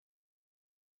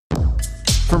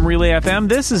From Relay FM,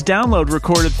 this is Download,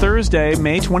 recorded Thursday,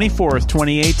 May 24th,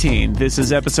 2018. This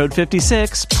is episode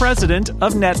 56, President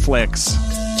of Netflix.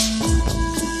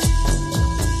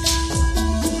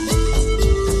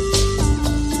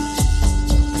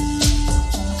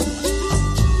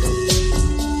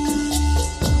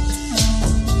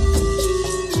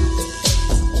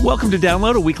 Welcome to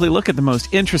Download, a weekly look at the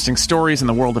most interesting stories in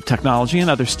the world of technology and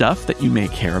other stuff that you may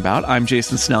care about. I'm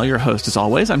Jason Snell, your host as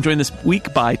always. I'm joined this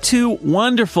week by two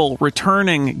wonderful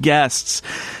returning guests.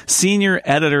 Senior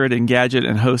editor at Engadget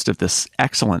and host of this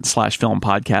excellent /film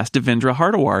podcast, Devindra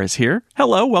Hardawar, is here.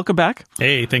 Hello, welcome back.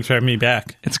 Hey, thanks for having me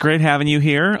back. It's great having you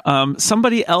here.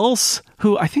 Somebody else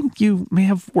who I think you may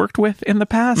have worked with in the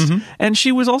past. Mm-hmm. And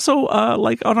she was also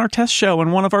on our test show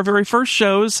and one of our very first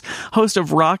shows, host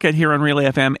of Rocket here on Relay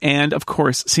FM, and of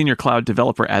course, senior cloud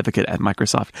developer advocate at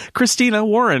Microsoft, Christina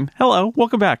Warren. Hello,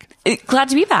 welcome back. Glad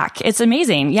to be back. It's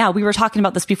amazing. Yeah, we were talking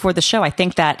about this before the show. I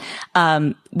think that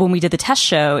when we did the test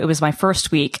show, it was my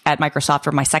first week at Microsoft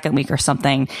or my second week or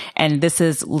something. And this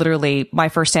is literally my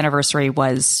first anniversary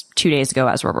was 2 days ago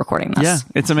as we're recording this. Yeah,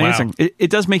 it's amazing. Wow. It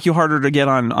does make you harder to get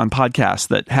on podcasts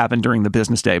that happen during the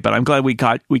business day, but I'm glad we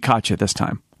caught you this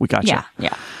time. We got you.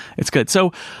 Yeah. It's good.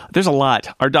 So there's a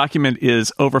lot. Our document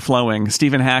is overflowing.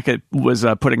 Stephen Hackett was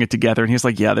putting it together, and he's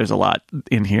like, "Yeah, there's a lot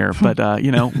in here." But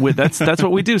that's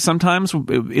what we do. Sometimes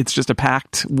it's just a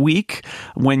packed week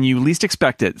when you least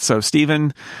expect it. So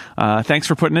Stephen, thanks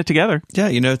for putting it together. Yeah,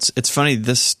 it's funny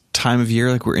this time of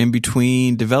year, like we're in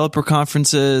between developer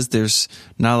conferences. There's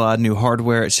not a lot of new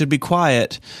hardware. It should be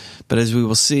quiet, but as we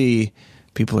will see,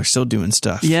 people are still doing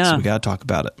stuff. Yeah. So we got to talk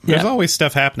about it. There's always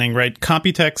stuff happening, right?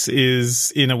 Computex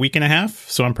is in a week and a half,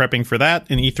 so I'm prepping for that.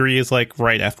 And E3 is like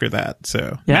right after that.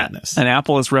 So madness. And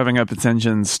Apple is revving up its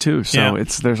engines too. So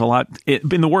there's a lot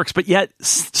in the works. But yet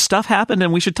stuff happened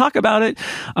and we should talk about it.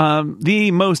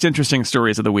 The most interesting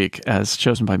stories of the week, as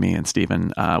chosen by me and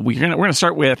Stephen. We're gonna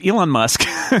start with Elon Musk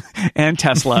and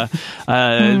Tesla.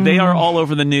 They are all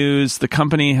over the news. The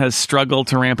company has struggled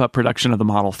to ramp up production of the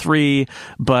Model 3,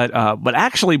 but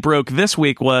actually broke this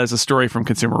week was a story from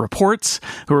Consumer Reports,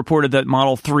 who reported that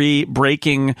Model 3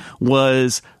 braking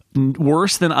was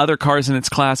worse than other cars in its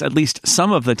class, at least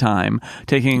some of the time,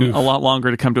 taking a lot longer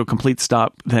to come to a complete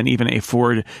stop than even a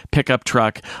Ford pickup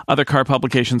truck. Other car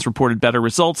publications reported better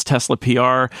results. Tesla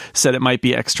PR said it might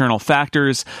be external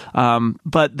factors.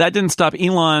 But that didn't stop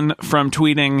Elon from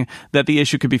tweeting that the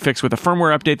issue could be fixed with a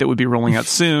firmware update that would be rolling out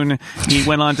soon. He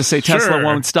went on to say Tesla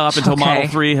won't stop until Model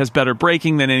 3 has better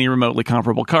braking than any remotely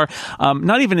comparable car.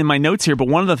 Not even in my notes here, but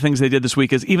one of the things they did this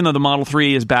week is even though the Model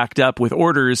 3 is backed up with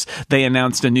orders, they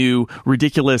announced a new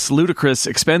ridiculous, ludicrous,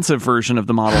 expensive version of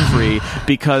the Model 3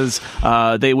 because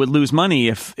they would lose money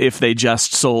if they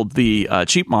just sold the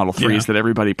cheap Model 3s that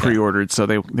everybody pre-ordered. So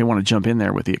they want to jump in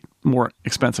there with the more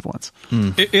expensive ones.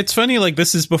 It's funny, like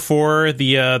this is before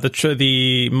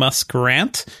the Musk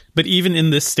rant, but even in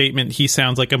this statement, he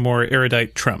sounds like a more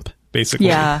erudite Trump. Basically,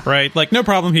 right? Like, no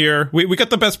problem here. We got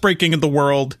the best braking in the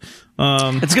world.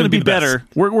 It's going to be better.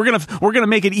 We're gonna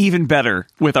make it even better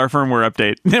with our firmware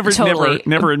update.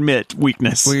 Never admit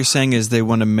weakness. What you're saying is they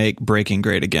want to make braking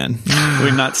great again.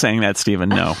 We're not saying that, Stephen.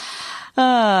 No.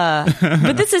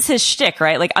 But this is his shtick,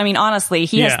 right? Like, I mean, honestly,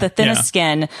 he has the thinnest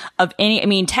skin of any. I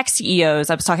mean, tech CEOs.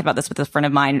 I was talking about this with a friend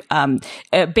of mine,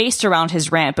 based around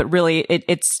his rant, but really,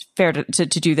 it's fair to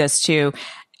do this too.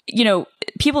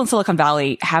 People in Silicon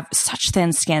Valley have such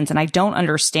thin skins and I don't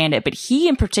understand it, but he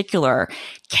in particular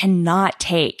cannot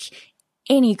take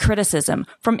any criticism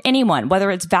from anyone,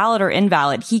 whether it's valid or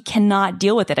invalid. He cannot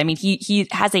deal with it. I mean, he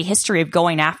has a history of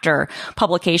going after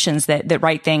publications that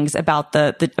write things about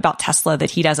about Tesla that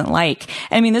he doesn't like.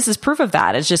 And I mean, this is proof of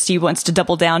that. It's just he wants to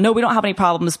double down. No, we don't have any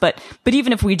problems, but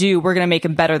even if we do, we're going to make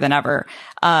them better than ever.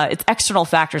 It's external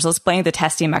factors. Let's blame the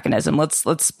testing mechanism.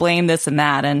 Let's blame this and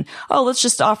that. And let's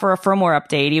just offer a firmware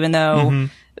update, even though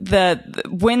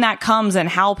when that comes and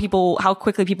how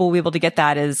quickly people will be able to get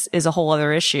that is a whole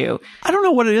other issue. I don't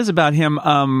know what it is about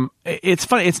him. It's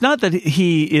funny. It's not that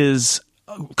he is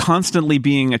constantly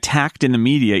being attacked in the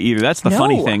media either. That's the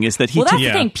funny thing is that he... Well, that's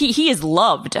the thing. He is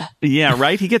loved. Yeah,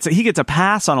 right? He gets a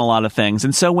pass on a lot of things.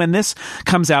 And so when this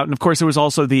comes out, and of course there was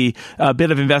also the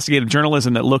bit of investigative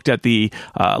journalism that looked at the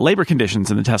labor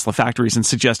conditions in the Tesla factories and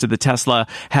suggested that Tesla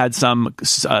had some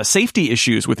safety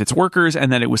issues with its workers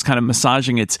and that it was kind of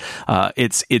massaging its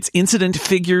incident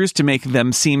figures to make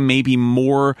them seem maybe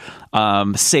more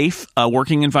safe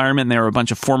working environment. And there were a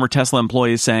bunch of former Tesla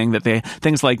employees saying that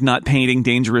things like not painting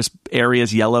dangerous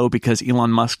areas yellow because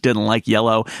Elon Musk didn't like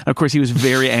yellow. And of course, he was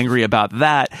very angry about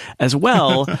that as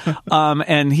well.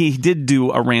 And he did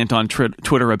do a rant on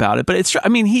Twitter about it. But it's, I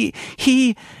mean,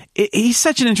 he he's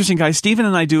such an interesting guy. Stephen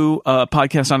and I do a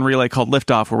podcast on Relay called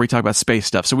Liftoff where we talk about space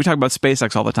stuff. So we talk about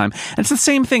SpaceX all the time. And it's the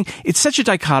same thing. It's such a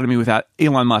dichotomy with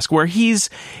Elon Musk where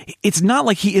it's not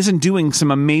like he isn't doing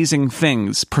some amazing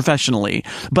things professionally,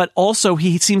 but also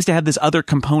he seems to have this other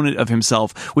component of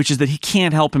himself, which is that he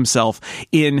can't help himself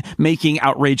in making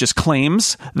outrageous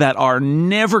claims that are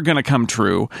never going to come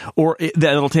true, or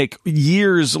that it'll take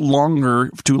years longer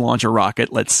to launch a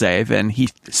rocket, let's say, than he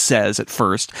says at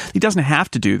first. He doesn't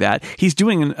have to do that. He's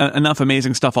doing enough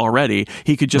amazing stuff already.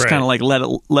 He could just kind of like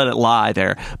let it lie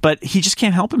there, but he just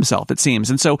can't help himself, it seems.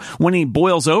 And so when he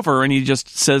boils over and he just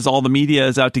says all the media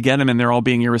is out to get him and they're all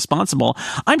being irresponsible,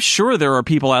 I'm sure there are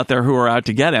people out there who are out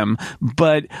to get him,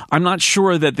 but I'm not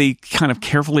sure that the kind of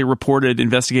carefully reported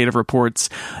investigative reports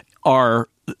are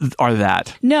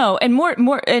that. No, and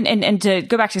more and to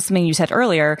go back to something you said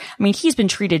earlier, I mean, he's been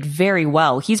treated very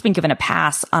well. He's been given a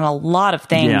pass on a lot of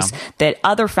things that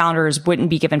other founders wouldn't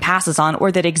be given passes on,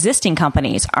 or that existing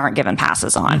companies aren't given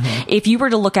passes on. If you were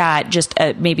to look at just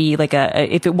maybe like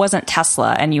if it wasn't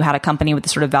Tesla and you had a company with the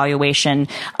sort of valuation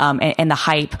and the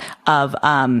hype of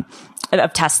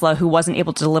Tesla who wasn't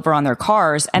able to deliver on their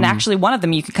cars. And actually one of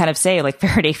them you could kind of say like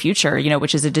Faraday Future,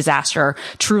 which is a disaster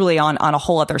truly on a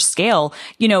whole other scale.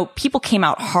 People came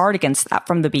out hard against that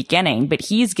from the beginning, but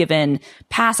he's given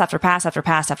pass after pass after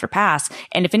pass after pass.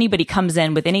 And if anybody comes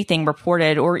in with anything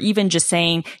reported or even just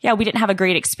saying, yeah, we didn't have a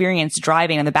great experience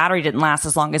driving and the battery didn't last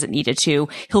as long as it needed to,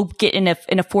 he'll get in a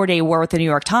 4-day war with the New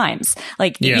York Times.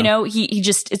 He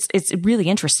just, it's really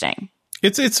interesting.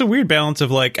 It's a weird balance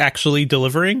of like actually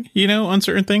delivering, on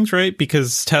certain things, right?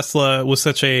 Because Tesla was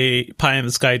such a pie in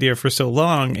the sky idea for so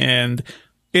long, and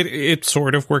it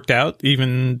sort of worked out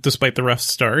even despite the rough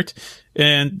start.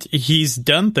 And he's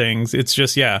done things. It's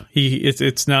just,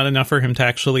 it's not enough for him to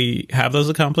actually have those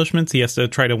accomplishments. He has to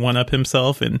try to one up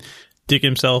himself and dig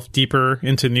himself deeper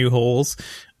into new holes.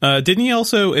 Didn't he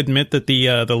also admit that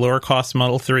the lower cost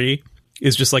Model 3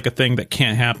 is just like a thing that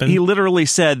can't happen? He literally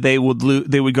said they would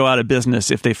go out of business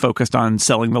if they focused on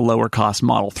selling the lower cost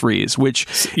Model 3s, which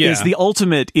is the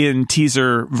ultimate in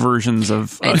teaser versions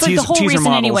of it's like the whole teaser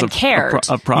reason anyone models cared.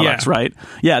 of products, right?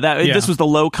 This was the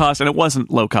low cost, and it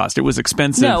wasn't low cost. It was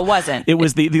expensive. No, it wasn't. It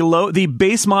was the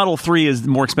base Model 3 is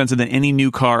more expensive than any new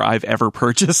car I've ever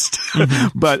purchased.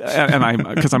 But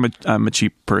because I'm a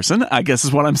cheap person, I guess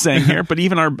is what I'm saying here. But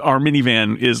even our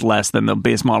minivan is less than the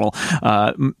base Model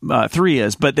 3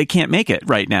 is, but they can't make it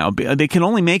right now. They can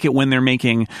only make it when they're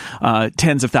making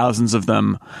tens of thousands of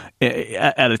them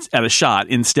at a shot,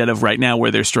 instead of right now where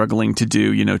they're struggling to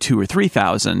do 2,000 or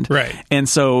 3,000. Right. And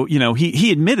so he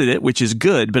admitted it, which is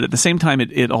good, but at the same time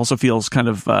it also feels kind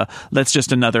of that's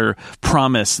just another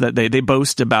promise that they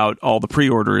boast about all the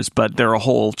pre-orders, but there are a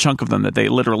whole chunk of them that they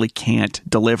literally can't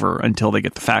deliver until they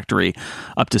get the factory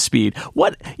up to speed.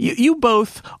 What you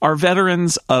both are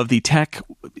veterans of the tech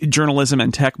journalism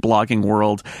and tech blogging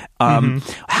world.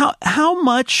 How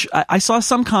much I saw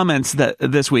some comments that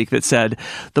this week that said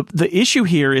the issue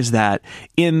here is that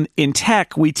in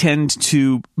tech we tend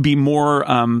to be more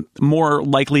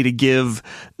likely to give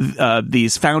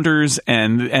these founders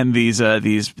and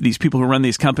these people who run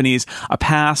these companies a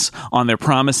pass on their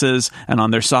promises and on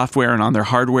their software and on their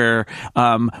hardware,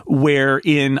 where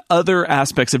in other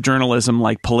aspects of journalism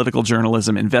like political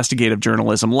journalism, investigative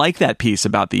journalism, like that piece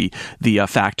about the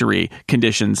factory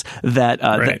conditions,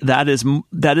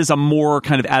 that is a more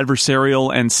kind of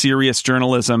adversarial and serious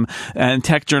journalism, and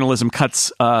tech journalism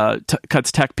cuts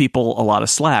tech people a lot of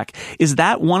slack. Is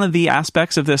that one of the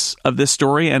aspects of this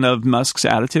story and of Musk's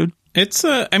attitude? It's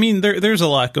there's a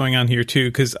lot going on here too,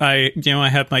 because I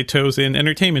have my toes in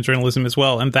entertainment journalism as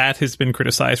well, and that has been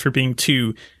criticized for being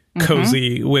too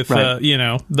cozy with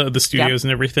the studios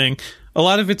and everything. A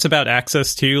lot of it's about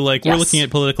access too. Like we're looking at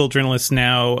political journalists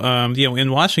now,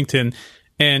 in Washington,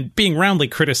 and being roundly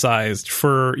criticized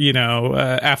for,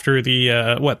 after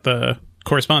the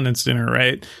correspondence dinner,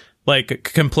 right? Like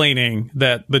complaining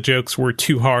that the jokes were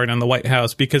too hard on the White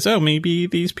House because, maybe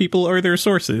these people are their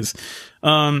sources.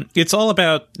 It's all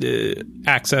about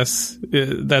access.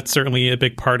 That's certainly a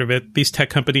big part of it. These tech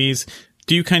companies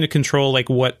do kind of control like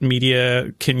what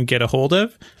media can get a hold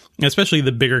of, especially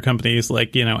the bigger companies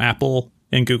like, Apple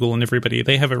and Google and everybody.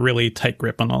 They have a really tight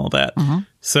grip on all of that.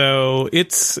 So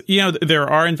it's, there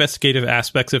are investigative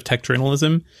aspects of tech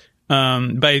journalism.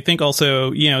 But I think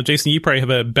also, Jason, you probably have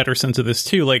a better sense of this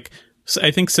too. Like,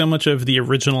 I think so much of the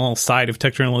original side of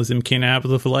tech journalism came out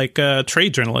of like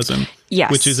trade journalism,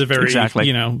 yes, which is a very,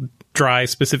 dry,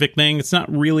 specific thing. It's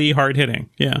not really hard hitting.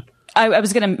 Yeah. I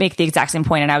was going to make the exact same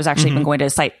point, and I was actually even going to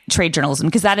cite trade journalism,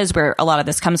 because that is where a lot of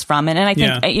this comes from. And I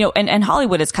think, and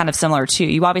Hollywood is kind of similar too.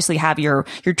 You obviously have your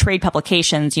trade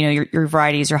publications, your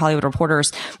varieties, your Hollywood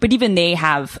Reporters, but even they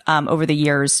have, over the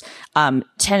years,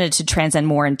 tended to transcend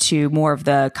more into more of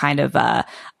the kind of,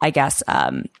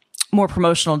 more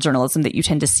promotional journalism that you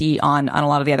tend to see on a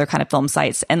lot of the other kind of film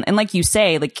sites. And like you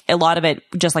say, like a lot of it,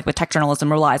 just like with tech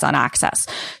journalism, relies on access.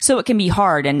 So it can be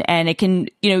hard, and it can,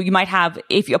 you might have,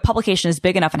 if your publication is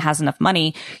big enough and has enough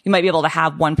money, you might be able to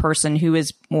have one person who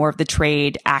is more of the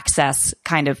trade access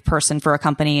kind of person for a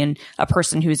company, and a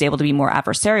person who's able to be more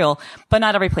adversarial, but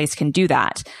not every place can do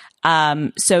that.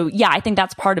 So yeah, I think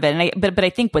that's part of it. But I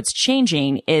think what's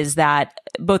changing is that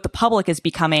both the public is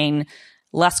becoming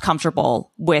less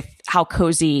comfortable with how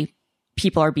cozy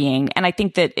people are being. And I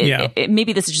think that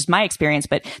maybe this is just my experience,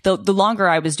 but the longer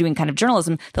I was doing kind of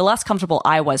journalism, the less comfortable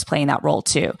I was playing that role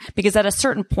too. Because at a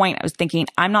certain point, I was thinking,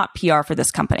 I'm not PR for this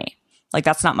company. Like,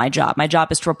 that's not my job. My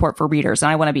job is to report for readers,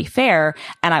 and I want to be fair,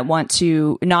 and I want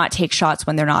to not take shots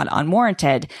when they're not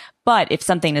unwarranted. But if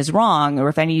something is wrong, or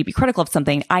if I need to be critical of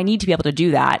something, I need to be able to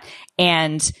do that.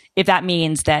 And if that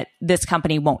means that this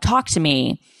company won't talk to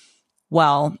me,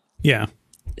 well,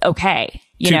 okay,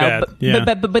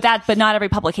 but not every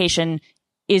publication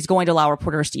is going to allow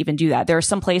reporters to even do that. There are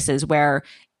some places where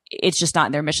it's just not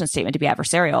in their mission statement to be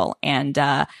adversarial. And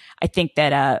I think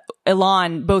that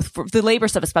Elon, both for the labor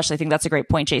stuff especially, I think that's a great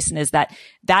point, Jason, is that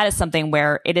is something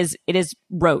where it is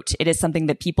rote. It is something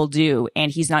that people do,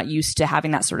 and he's not used to having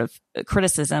that sort of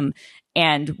criticism.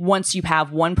 And once you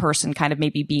have one person kind of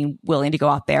maybe being willing to go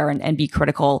out there and be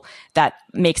critical, that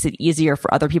makes it easier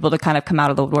for other people to kind of come out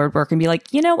of the woodwork and be like,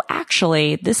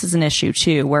 actually, this is an issue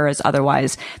too. Whereas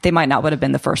otherwise, they might not would have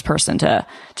been the first person to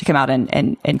come out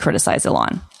and criticize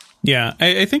Elon. Yeah,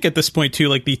 I think at this point too,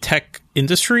 like the tech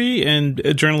industry and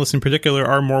journalists in particular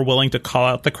are more willing to call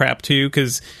out the crap too,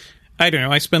 because I don't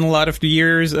know, I spent a lot of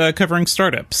years covering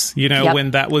startups,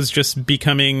 when that was just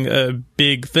becoming a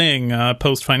big thing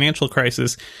post-financial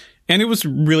crisis. And it was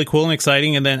really cool and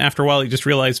exciting. And then after a while, you just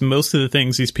realize most of the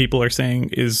things these people are saying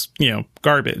is,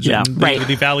 garbage. Yeah, and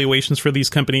the valuations for these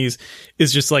companies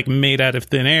is just like made out of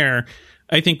thin air.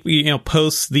 I think,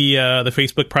 post the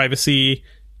Facebook privacy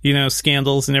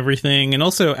scandals and everything. And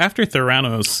also after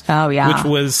Theranos, which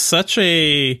was such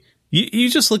a, you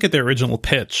just look at their original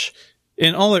pitch,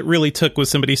 and all it really took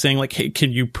was somebody saying like, hey,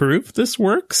 can you prove this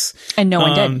works? And no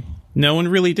one did. No one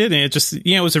really did. And it just,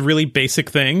 it was a really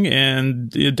basic thing, and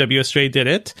WSJ did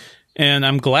it. And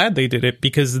I'm glad they did it,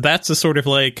 because that's a sort of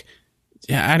like,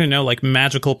 I don't know, like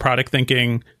magical product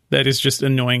thinking that is just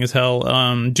annoying as hell.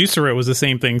 Juicero was the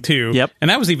same thing too. Yep. And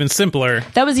that was even simpler.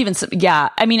 That was even, yeah.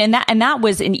 I mean, and that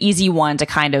was an easy one to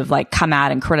kind of like come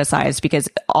at and criticize, because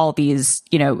all these,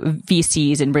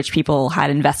 VCs and rich people had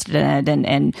invested in it,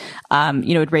 and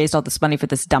had raised all this money for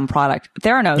this dumb product.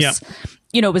 Theranos,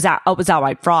 was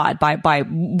outright fraud by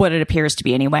what it appears to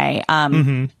be anyway.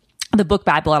 The book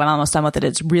Bad Blood, I'm almost done with it.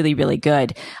 It's really, really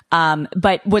good.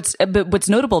 But what's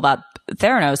notable about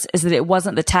Theranos is that it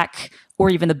wasn't the tech or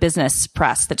even the business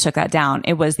press that took that down.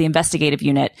 It was the investigative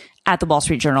unit at the Wall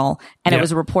Street Journal, and it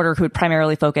was a reporter who had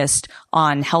primarily focused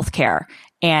on healthcare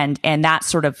and that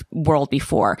sort of world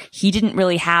before. He didn't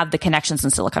really have the connections in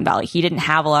Silicon Valley. He didn't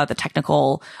have a lot of the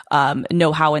technical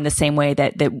know-how in the same way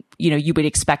that you would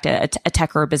expect a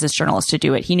tech or a business journalist to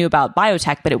do it. He knew about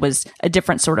biotech, but it was a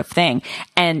different sort of thing.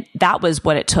 And that was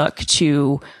what it took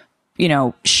to,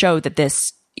 show that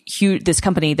this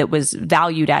company that was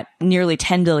valued at nearly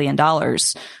 $10 billion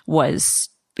was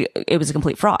a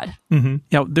complete fraud. Mm-hmm.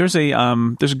 Yeah, there's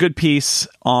a good piece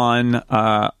on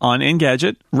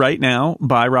Engadget right now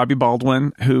by Robbie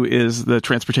Baldwin, who is the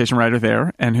transportation writer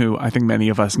there, and who I think many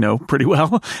of us know pretty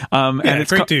well. And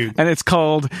it's great dude. And it's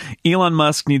called "Elon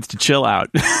Musk Needs to Chill Out."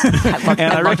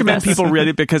 I recommend people read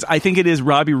it, because I think it is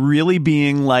Robbie really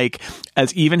being like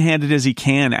as even-handed as he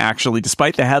can, actually,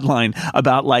 despite the headline,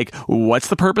 about like what's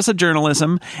the purpose of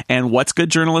journalism and what's good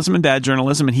journalism and bad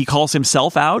journalism. And he calls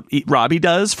himself out. Robbie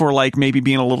does, for like maybe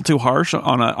being a little too harsh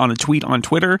on a tweet on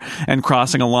Twitter and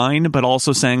crossing a line, but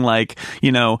also saying like,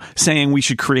 saying we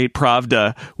should create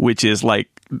Pravda, which is like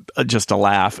just a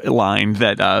laugh line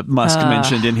that Musk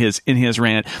mentioned in his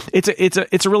rant.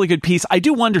 It's a really good piece. I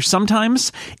do wonder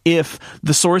sometimes if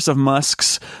the source of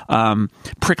Musk's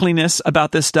prickliness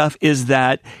about this stuff is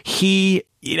that he,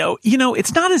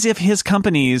 it's not as if his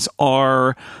companies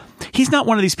are. He's not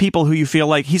one of these people who you feel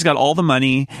like he's got all the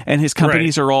money and his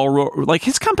companies are all like,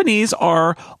 his companies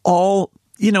are all,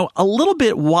 a little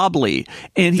bit wobbly,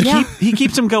 and he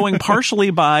keeps him going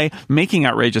partially by making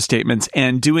outrageous statements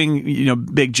and doing,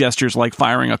 big gestures like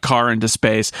firing a car into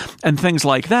space and things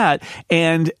like that.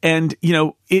 And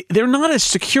they're not as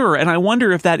secure. And I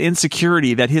wonder if that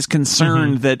insecurity, that his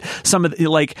concern that some of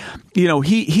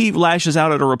he lashes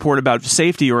out at a report about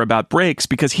safety or about brakes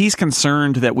because he's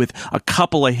concerned that with a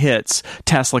couple of hits,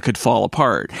 Tesla could fall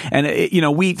apart. And,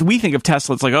 we think of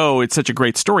Tesla, it's like, oh, it's such a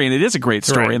great story. And it is a great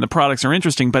story. And the products are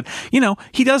interesting. But,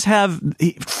 he does have,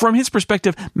 from his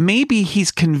perspective, maybe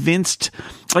he's convinced,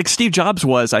 like Steve Jobs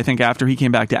was, I think, after he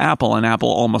came back to Apple and Apple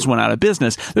almost went out of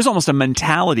business. There's almost a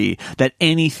mentality that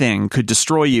anything could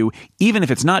destroy you, even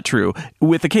if it's not true.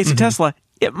 With the case of Tesla,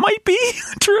 it might be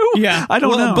true. Yeah. I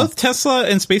don't know. Both Tesla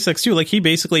and SpaceX too, he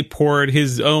basically poured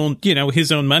his own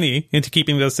money into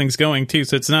keeping those things going too.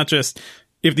 So it's not just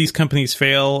if these companies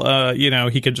fail,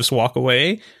 he could just walk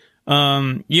away.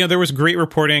 There was great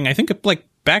reporting, I think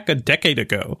back a decade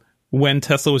ago when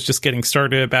Tesla was just getting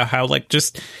started about how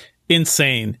just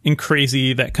insane and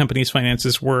crazy that company's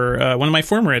finances were. One of my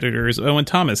former editors, Owen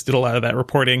Thomas, did a lot of that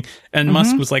reporting, and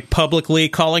Musk was publicly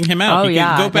calling him out.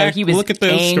 Go back, look at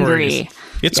those stories.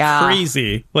 It's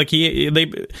crazy.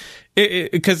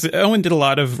 Because Owen did a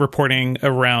lot of reporting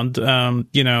around,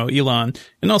 Elon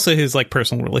and also his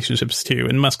personal relationships too.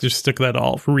 And Musk just took that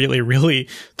all really, really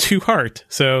to heart.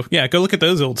 So yeah, go look at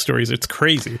those old stories. It's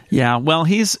crazy. Yeah. Well,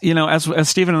 he's, as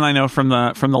Stephen and I know from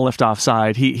the Liftoff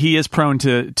side, he is prone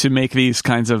to make these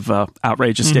kinds of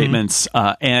outrageous statements.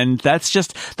 And that's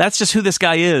just who this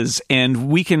guy is. And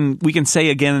we can say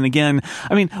again and again,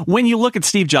 I mean, when you look at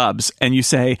Steve Jobs and you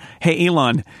say, hey,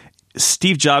 Elon,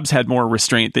 Steve Jobs had more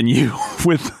restraint than you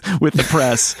with the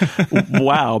press.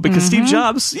 Wow. Because Steve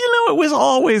Jobs, it was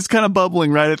always kind of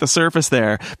bubbling right at the surface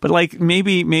there. But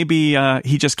maybe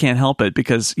he just can't help it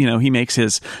because, he makes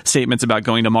his statements about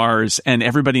going to Mars and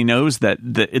everybody knows that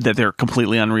they're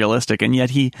completely unrealistic. And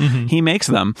yet he makes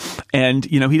them. And,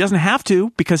 he doesn't have to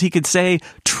because he could say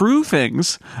true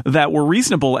things that were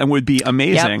reasonable and would be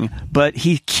amazing, but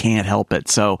he can't help it.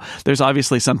 So there's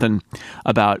obviously something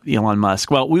about Elon Musk.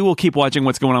 Well, we will keep watching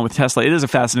what's going on with Tesla. It is a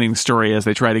fascinating story as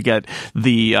they try to get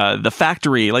the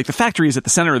factory, the factory is at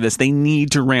the center of this. They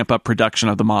need to ramp up production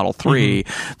of the Model 3.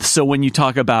 So when you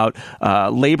talk about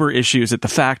labor issues at the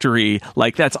factory,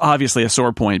 that's obviously a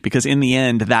sore point because in the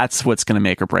end, that's what's going to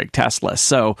make or break Tesla.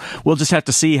 So we'll just have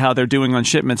to see how they're doing on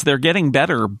shipments. They're getting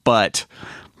better, but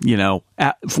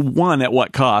at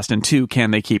what cost, and two,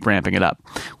 can they keep ramping it up?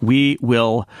 We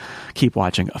will keep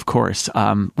watching, of course.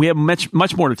 We have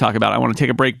much more to talk about. I want to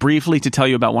take a break briefly to tell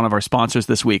you about one of our sponsors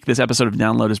this week. This episode of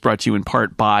Download is brought to you in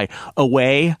part by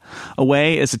Away.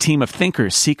 Away is a team of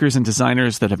thinkers, seekers, and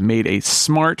designers that have made a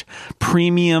smart,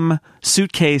 premium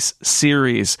suitcase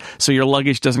series so your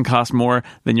luggage doesn't cost more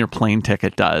than your plane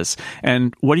ticket does.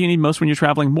 And what do you need most when you're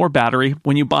traveling? More battery.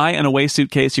 When you buy an Away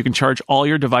suitcase, you can charge all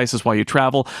your devices while you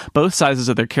travel. Both sizes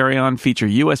of their carry-on feature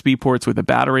USB ports with a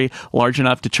battery large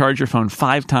enough to charge your phone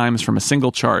 5 times from a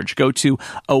single charge. Go to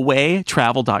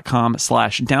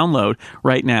awaytravel.com/download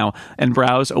right now and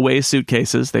browse Away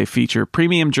suitcases. They feature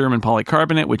premium German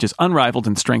polycarbonate, which is unrivaled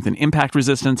in strength and impact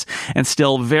resistance, and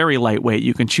still very lightweight.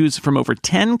 You can choose from over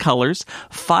 10 colors,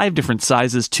 5 different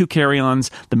sizes, 2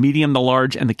 carry-ons, the medium, the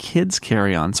large, and the kids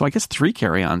carry-on. So I guess 3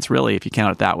 carry-ons, really, if you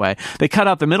count it that way. They cut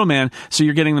out the middleman, so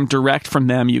you're getting them direct from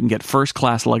them. You can get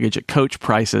first-class luggage at Coach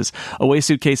prices. Away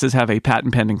suitcases have a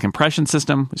patent-pending compression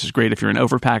system, which is great if you're an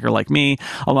overpacker like me,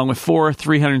 along with 4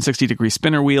 360-degree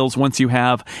spinner wheels. Once you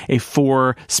have a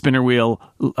 4-spinner wheel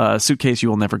suitcase, you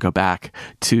will never go back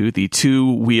to the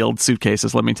 2-wheeled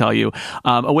suitcases, let me tell you.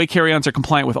 Away carry-ons are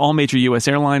compliant with all major U.S.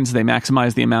 airlines. They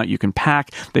maximize the amount you can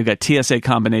pack. They've got TSA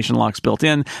combination locks built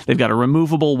in. They've got a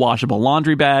removable, washable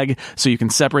laundry bag so you can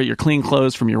separate your clean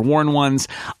clothes from your worn ones.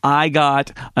 I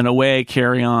got an Away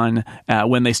carry-on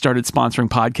when they started sponsoring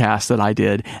podcasts that I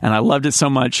did, and I loved it so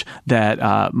much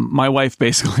that my wife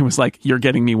basically was like, you're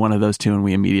getting me one of those too, and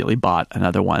we immediately bought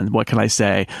another one. What can I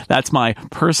say? That's my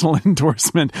personal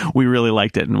endorsement. We really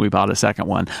liked it, and we bought a second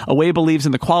one. Away believes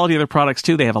in the quality of their products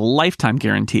too. They have a lifetime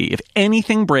guarantee. If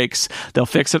anything breaks, they'll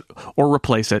fix it or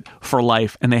replace it for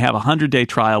life, and they have a 100-day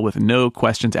trial with no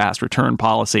questions asked return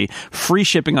policy. Free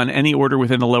shipping on any order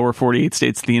within the lower 48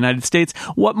 states of the United States.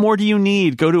 What more do you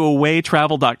need? Go to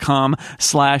awaytravel.com/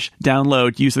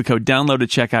 away.travel.com/download. Use the code download at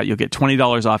checkout. You'll get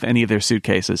 $20 off any of their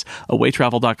suitcases.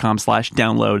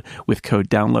 awaytravel.com/download with code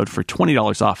download for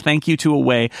 $20 off. Thank you to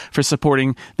Away for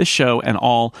supporting the show and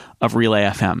all of Relay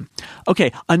FM.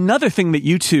 Okay, another thing that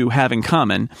you two have in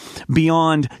common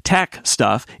beyond tech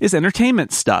stuff is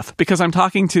entertainment stuff, because I'm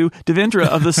talking to Devendra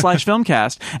of the Slash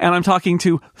Filmcast, and I'm talking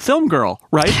to Film Girl,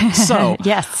 right? So,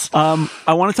 yes.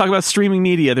 I want to talk about streaming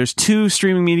media. There's two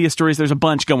streaming media stories. There's a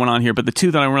bunch going on here, but the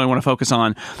two that I really want to focus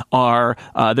on are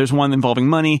there's one involving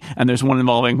money, and there's one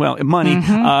involving, money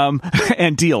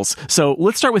and deals. So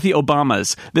let's start with the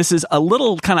Obamas. This is a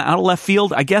little kind of out of left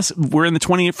field. I guess we're in the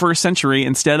 21st century.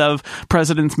 Instead of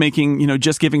presidents making,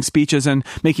 just giving speeches and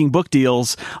making book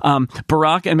deals,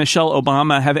 Barack and Michelle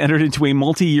Obama have entered into a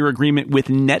multi-year agreement with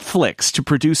Netflix to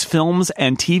produce films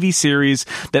and TV series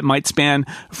that might span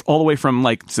all the way from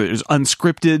there's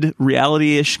unscripted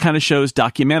reality-ish kind of shows,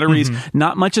 documentaries.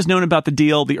 Not much is known about the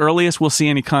deal. The earliest we'll see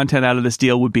any content out of this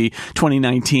deal would be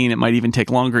 2019. It might even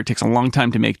take longer. It takes a long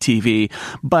time to make TV.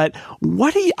 But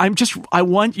I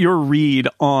want your read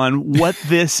on what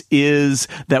this is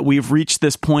that we've reached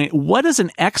this point. What does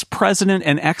an ex-president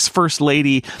and ex-first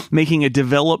lady making a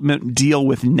development deal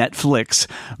with Netflix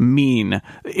mean?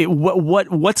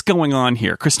 What's going on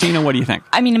here? Christina, what do you think?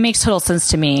 I mean, it makes total sense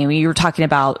to me. You were talking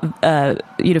about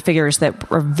figures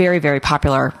that are very, very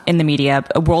popular in the media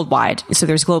worldwide. So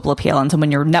there's global appeal, and so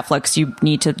when you're Netflix,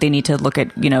 they need to look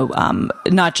at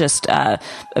not just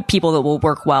people that will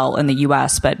work well in the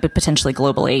U.S. but potentially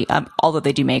globally. Although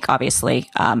they do make obviously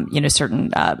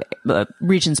certain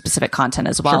region specific content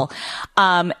as well. Sure.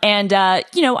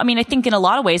 I think in a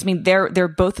lot of ways, they're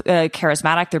both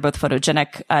charismatic. They're both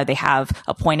photogenic. They have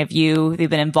a point of view. They've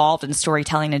been involved in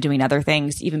storytelling and doing other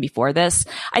things even before this.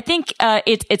 I think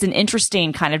it's an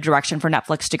interesting kind of direction for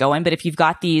Netflix to go in. But if you've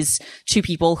got these two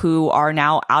people who are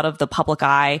now out of the public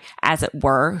eye, as it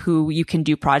were, who you can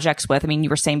do projects with, you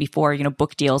were saying before,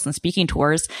 book deals and speaking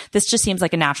tours, this just seems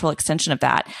like a natural extension of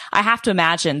that. I have to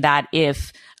imagine that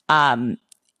if, the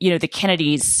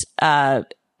Kennedys,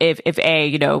 if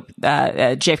A,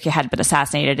 JFK had been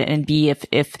assassinated, and B, if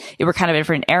it were kind of a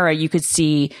different era, you could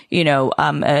see,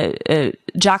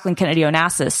 Jacqueline Kennedy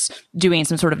Onassis doing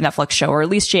some sort of Netflix show, or at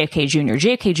least JFK Jr.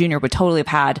 JFK Jr. would totally have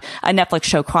had a Netflix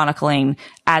show chronicling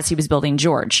as he was building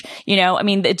George.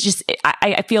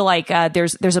 I feel like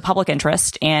there's a public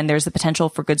interest, and there's the potential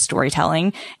for good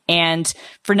storytelling. And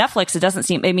for Netflix, it doesn't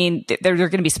seem, they're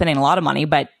going to be spending a lot of money,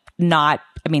 but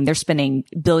they're spending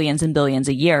billions and billions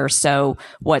a year. So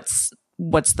what's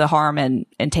the harm in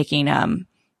taking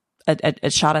a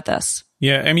shot at this?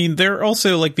 Yeah, they're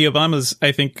also the Obamas,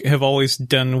 I think, have always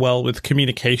done well with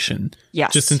communication.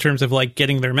 Yes. Just in terms of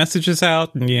getting their messages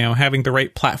out and, having the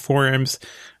right platforms.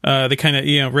 They kind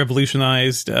of,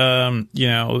 revolutionized,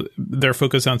 their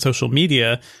focus on social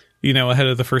media, ahead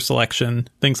of the first election,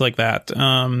 things like that.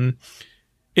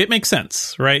 It makes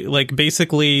sense, right?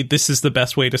 Basically, this is the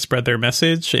best way to spread their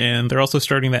message. And they're also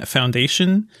starting that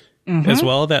foundation as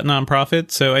well, that nonprofit.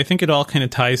 So I think it all kind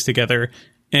of ties together.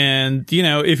 And,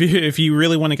 if you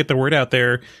really want to get the word out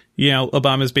there,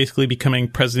 Obama's basically becoming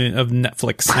president of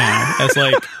Netflix now as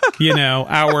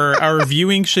our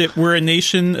viewing ship. We're a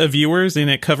nation of viewers, and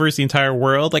it covers the entire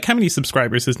world. How many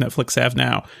subscribers does Netflix have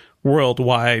now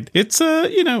worldwide? It's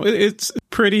it's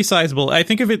pretty sizable. I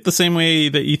think of it the same way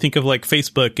that you think of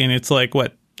Facebook, and it's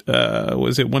what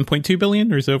was it 1.2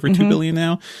 billion, or is it over 2 billion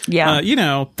now? Yeah.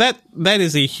 That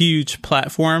is a huge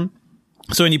platform.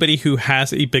 So anybody who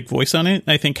has a big voice on it,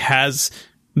 I think, has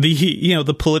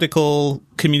the political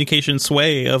communication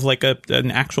sway of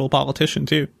an actual politician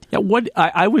too. Yeah, what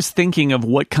I was thinking of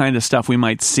what kind of stuff we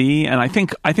might see, and I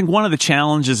think one of the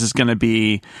challenges is going to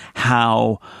be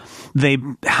how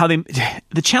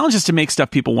the challenge is to make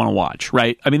stuff people want to watch,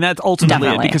 right? That's ultimately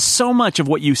Definitely. it, because so much of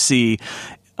what you see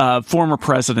former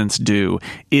presidents do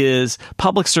is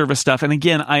public service stuff. And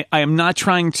again, I am not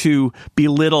trying to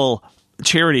belittle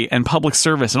charity and public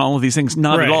service and all of these things,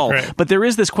 not at all. Right. But there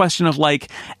is this question of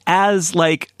as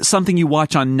something you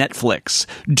watch on Netflix,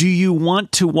 do you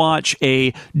want to watch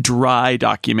a dry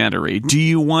documentary? Do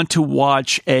you want to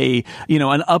watch an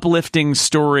uplifting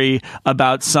story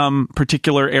about some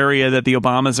particular area that the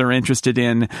Obamas are interested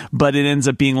in, but it ends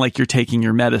up being you're taking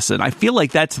your medicine? I feel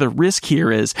like that's the risk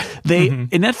here is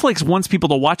Netflix wants people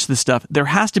to watch this stuff. There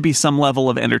has to be some level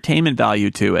of entertainment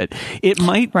value to it. It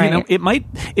might, it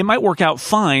might work out out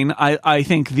fine. I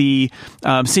think the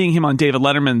seeing him on David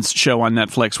Letterman's show on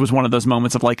Netflix was one of those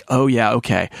moments of like, oh yeah,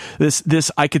 okay,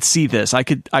 this I could see this. I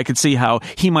could see how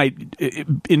he might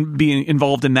be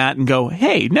involved in that and go,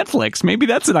 hey, Netflix, maybe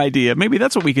that's an idea. Maybe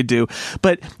that's what we could do.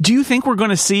 But do you think we're going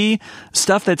to see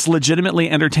stuff that's legitimately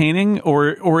entertaining,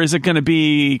 or is it going to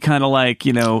be kind of like,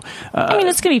 you know? I mean,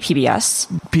 it's going to be PBS.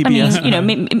 PBS. I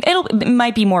mean, it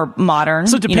might be more modern.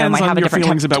 So it depends on your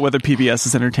feelings about whether PBS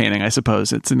is entertaining. I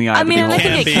suppose it's in the eye of the beholder. I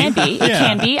think it can be. It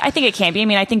can be. I think it can be. I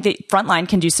mean, I think that Frontline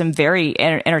can do some very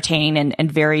entertaining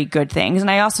and very good things. And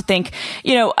I also think,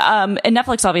 and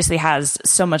Netflix obviously has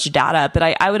so much data, but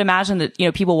I would imagine that,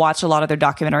 people watch a lot of their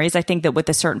documentaries. I think that with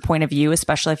a certain point of view,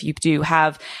 especially if you do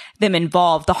have them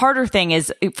involved, the harder thing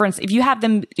is, for instance, if you have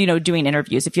them, doing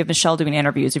interviews, if you have Michelle doing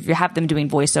interviews, if you have them doing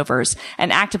voiceovers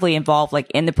and actively involved, like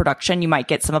in the production, you might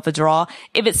get some of a draw.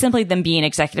 If it's simply them being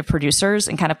executive producers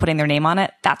and kind of putting their name on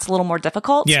it, that's a little more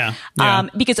difficult. Yeah.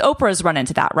 Because Oprah's run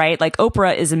into that, right? Like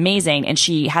Oprah is amazing and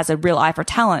she has a real eye for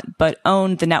talent, but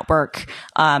OWN, the network,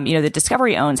 that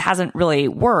Discovery owns, hasn't really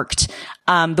worked.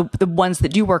 The ones that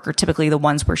do work are typically the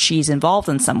ones where she's involved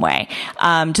in some way,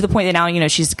 to the point that now,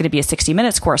 she's going to be a 60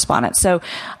 Minutes correspondent. So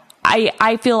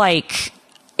I feel like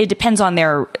it depends on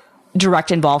their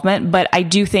direct involvement, but I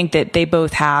do think that they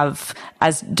both have,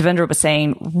 as Devendra was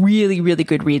saying, really, really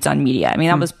good reads on media. I mean,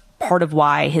 that was part of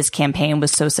why his campaign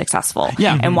was so successful,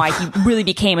 and why he really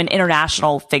became an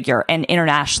international figure and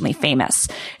internationally famous,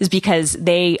 is because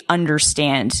they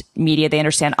understand media, they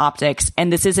understand optics,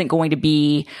 and this isn't going to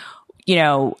be,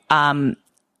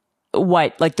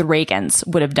 what like the Reagans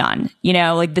would have done,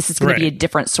 like this is going to be a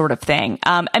different sort of thing.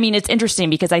 I mean, it's interesting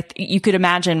because you could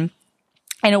imagine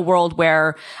in a world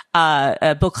where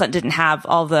Bill Clinton didn't have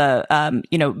all the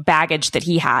baggage that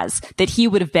he has, that he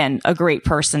would have been a great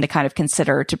person to kind of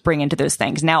consider to bring into those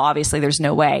things. Now, obviously, there's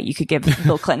no way you could give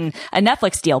Bill Clinton a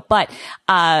Netflix deal, but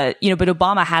but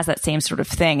Obama has that same sort of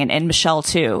thing, and Michelle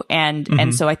too,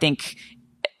 and so I think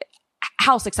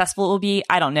how successful it will be,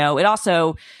 I don't know. It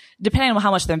also, depending on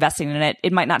how much they're investing in it,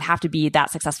 it might not have to be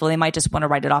that successful. They might just want to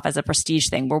write it off as a prestige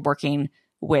thing. We're working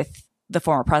with the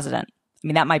former president. I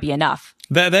mean, that might be enough.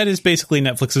 That is basically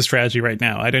Netflix's strategy right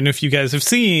now. I don't know if you guys have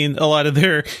seen a lot of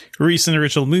their recent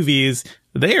original movies.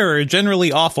 They are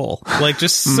generally awful. Like,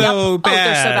 just so bad. Oh,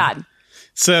 they're so bad.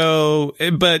 So,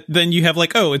 but then you have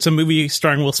like, oh, it's a movie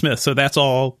starring Will Smith. So that's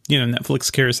all, Netflix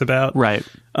cares about. Right.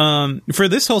 For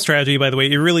this whole strategy, by the way,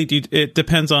 it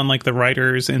depends on like the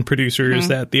writers and producers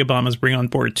that the Obamas bring on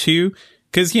board too.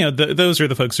 Cause, those are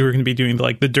the folks who are going to be doing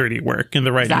the dirty work and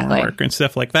the writing work and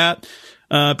stuff like that.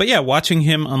 But yeah, watching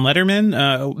him on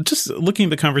Letterman, just looking at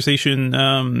the conversation,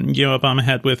 Obama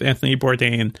had with Anthony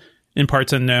Bourdain in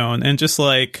Parts Unknown, and just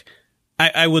like,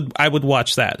 I would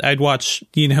watch that. I'd watch,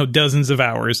 dozens of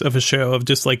hours of a show of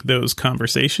just like those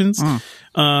conversations.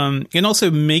 And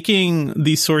also making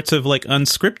these sorts of like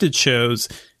unscripted shows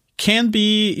can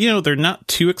be, they're not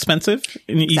too expensive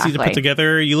and easy to put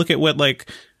together. You look at what like,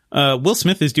 Will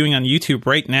Smith is doing on YouTube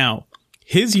right now.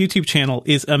 His YouTube channel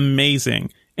is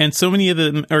amazing. And so many of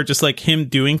them are just like him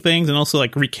doing things and also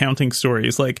like recounting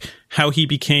stories, like how he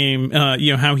became,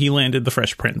 how he landed the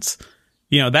Fresh Prince.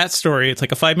 That story, it's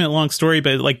like a 5-minute long story,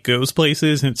 but it like goes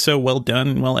places and it's so well done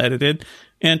and well edited,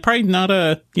 and probably not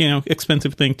a,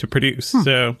 expensive thing to produce.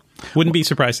 So wouldn't be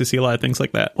surprised to see a lot of things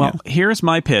like that. Well, here's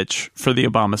my pitch for the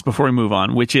Obamas before we move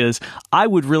on, which is I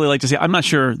would really like to see, I'm not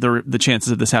sure the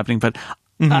chances of this happening, but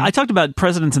I talked about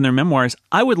presidents and their memoirs.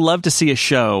 I would love to see a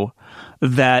show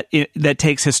that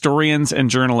takes historians and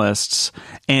journalists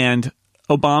and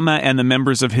Obama and the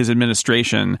members of his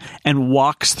administration and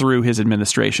walks through his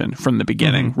administration from the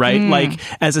beginning, right? Like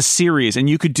as a series, and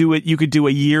you could do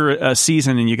a year, a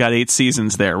season, and you got 8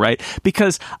 seasons there, right?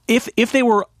 Because if they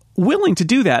were willing to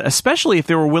do that, especially if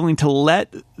they were willing to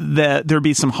let there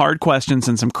be some hard questions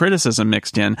and some criticism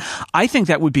mixed in, I think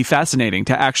that would be fascinating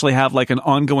to actually have like an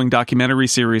ongoing documentary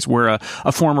series where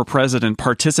a former president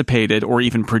participated or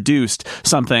even produced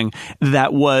something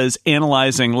that was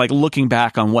analyzing, like looking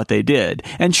back on what they did.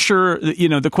 And sure,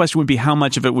 the question would be how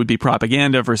much of it would be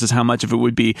propaganda versus how much of it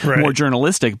would be more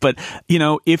journalistic. But,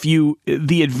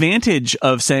 the advantage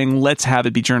of saying let's have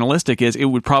it be journalistic is it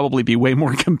would probably be way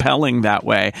more compelling that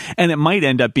way. And it might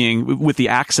end up being, with the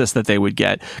access that they would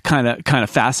get, kind of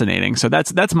fascinating. So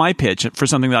that's my pitch for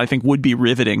something that I think would be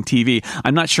riveting TV.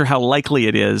 I'm not sure how likely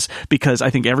it is, because I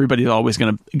think everybody's always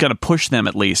going to push them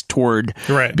at least toward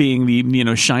being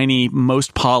the shiny,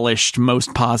 most polished,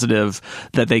 most positive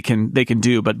that they can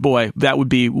do. But boy, that would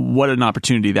be, what an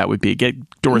opportunity that would be. Get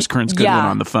Doris Kearns Goodwin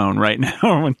on the phone right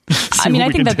now. I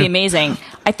think that'd be amazing.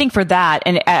 I think for that,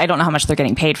 and I don't know how much they're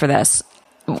getting paid for this,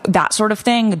 that sort of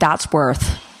thing, that's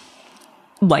worth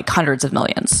like hundreds of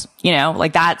millions,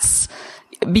 like that's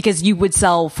because you would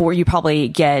sell for, you probably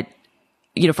get,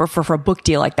 for a book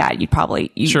deal like that, you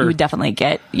would definitely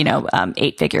get,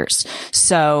 8 figures.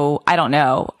 So I don't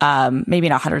know, maybe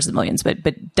not hundreds of millions, but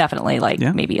definitely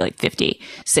maybe like 50,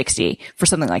 60 for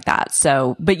something like that.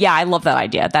 So, but yeah, I love that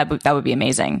idea. That would be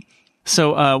amazing.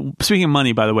 So, speaking of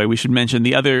money, by the way, we should mention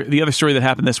the other story that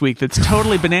happened this week that's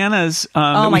totally bananas.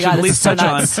 Oh my God, this is so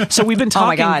nuts. So we've been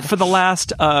talking for the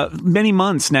last many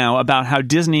months now about how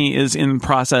Disney is in the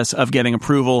process of getting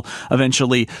approval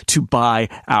eventually to buy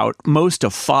out most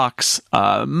of Fox,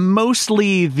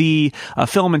 mostly the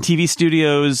film and TV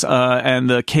studios and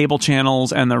the cable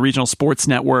channels and the regional sports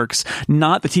networks,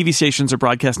 not the TV stations or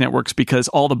broadcast networks, because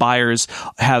all the buyers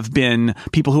have been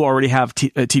people who already have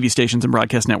TV stations and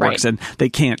broadcast networks. Right. And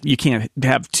you can't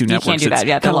have two networks. You can't do that.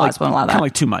 Yeah, the laws won't allow that. Kind of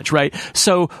like too much, right?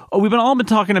 So we've all been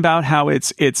talking about how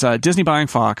it's Disney buying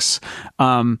Fox,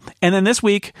 and then this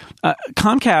week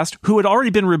Comcast, who had already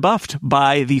been rebuffed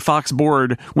by the Fox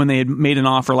board when they had made an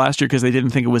offer last year because they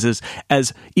didn't think it was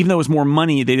as even though it was more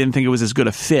money, they didn't think it was as good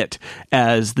a fit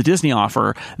as the Disney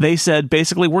offer. They said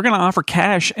basically we're going to offer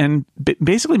cash and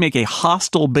basically make a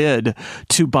hostile bid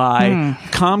to buy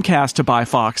Comcast to buy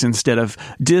Fox instead of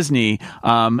Disney,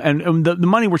 and the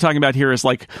money we're talking about here is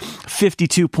like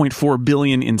 $52.4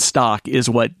 billion in stock is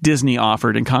what Disney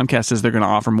offered, and Comcast says they're going to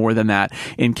offer more than that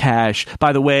in cash.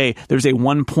 By the way, there's a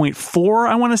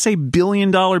 $1.4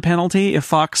 billion penalty if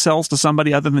Fox sells to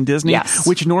somebody other than Disney,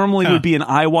 which normally would be an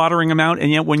eye-watering amount,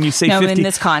 and yet when you say in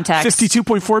this context,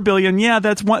 $52.4 billion,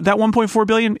 that $1.4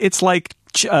 billion, it's like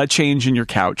change in your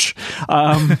couch.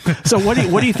 So what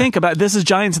do you think about this? Is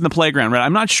giants in the playground, right?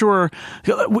 I'm not sure.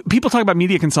 People talk about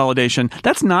media consolidation.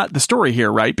 That's not the story here,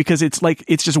 right? Because it's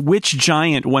just which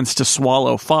giant wants to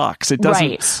swallow Fox. It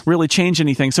doesn't really change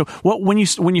anything. So when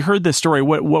you heard this story,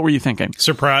 what were you thinking?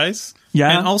 Surprise.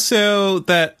 Yeah. And also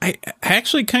that I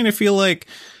actually kind of feel like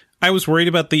I was worried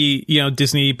about the,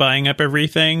 Disney buying up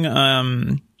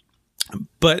everything.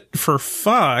 But for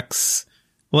Fox,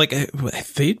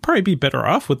 they'd probably be better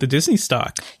off with the Disney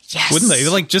stock, wouldn't they?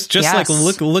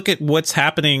 Look at what's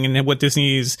happening and what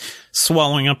Disney's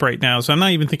swallowing up right now. So I'm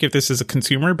not even thinking of this as a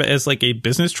consumer, but as like a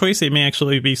business choice, it may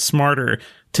actually be smarter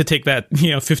to take that,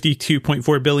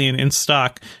 $52.4 billion in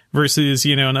stock versus,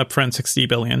 an upfront $60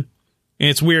 billion. And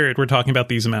it's weird we're talking about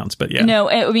these amounts, but yeah. No,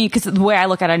 I mean, because the way I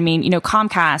look at it,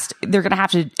 Comcast, they're going to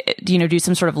have to, do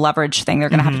some sort of leverage thing. They're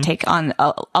going to have to take on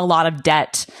a lot of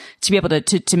debt to be able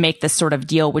to make this sort of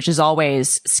deal, which is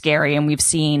always scary. And we've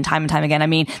seen time and time again. I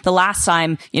mean, the last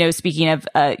time, speaking of,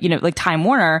 like Time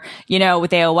Warner,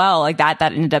 with AOL, like that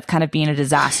ended up kind of being a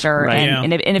disaster. Right,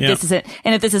 and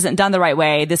if this isn't done the right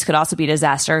way, this could also be a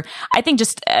disaster. I think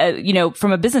just,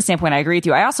 from a business standpoint, I agree with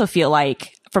you. I also feel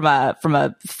like, from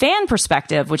a fan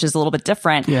perspective, which is a little bit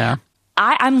different. Yeah.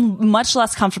 I'm much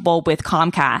less comfortable with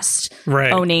Comcast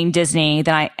owning Disney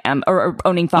than I am, or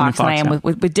owning Fox than I am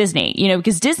with Disney.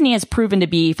 Because Disney has proven to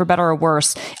be, for better or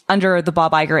worse, under the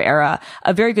Bob Iger era,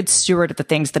 a very good steward of the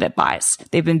things that it buys.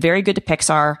 They've been very good to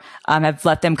Pixar, have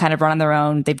let them kind of run on their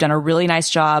own. They've done a really nice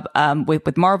job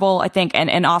with Marvel, I think,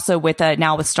 and also with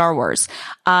now with Star Wars.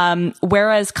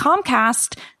 Whereas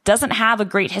Comcast doesn't have a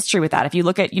great history with that. If you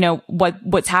look at,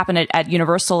 what's happened at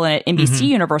Universal and at NBC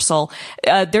Universal,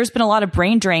 there's been a lot of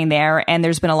brain drain there. And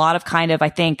there's been a lot of kind of, I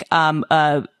think,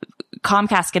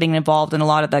 Comcast getting involved in a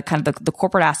lot of the kind of the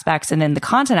corporate aspects and then the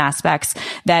content aspects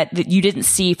that you didn't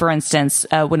see, for instance,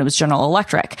 when it was General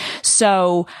Electric.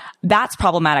 So that's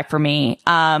problematic for me.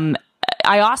 I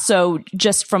also,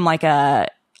 just from like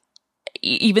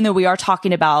even though we are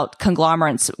talking about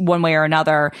conglomerates one way or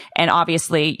another, and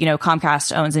obviously,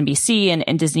 Comcast owns NBC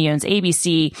and Disney owns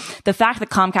ABC, the fact that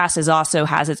Comcast also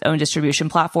has its own distribution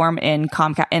platform in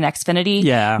Xfinity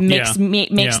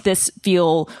makes this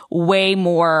feel way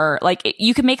more like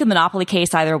you can make a monopoly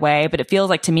case either way, but it feels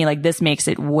like to me like this makes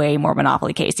it way more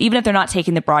monopoly case. Even if they're not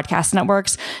taking the broadcast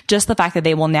networks, just the fact that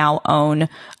they will now own,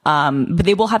 but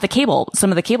they will have some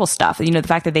of the cable stuff. The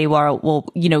fact that they will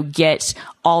get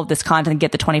all of this content and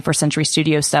get the 21st Century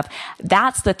Studios stuff.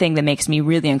 That's the thing that makes me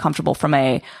really uncomfortable from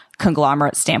a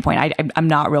conglomerate standpoint. I'm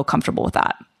not real comfortable with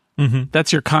that. Mm-hmm.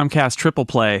 That's your Comcast triple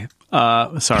play.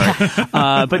 Sorry.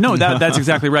 But no, that's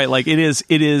exactly right. Like it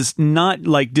is not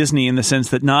like Disney in the sense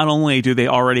that not only do they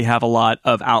already have a lot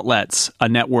of outlets, a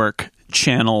network,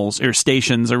 channels or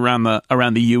stations around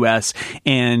the US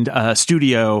and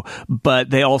studio, but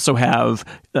they also have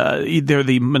they're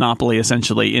the monopoly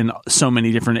essentially in so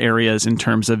many different areas in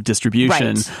terms of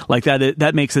distribution. Like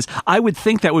that makes this, I would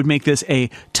think that would make this a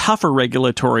tougher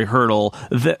regulatory hurdle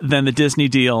than the Disney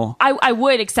deal. I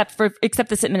would, except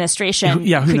this administration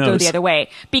could go the other way.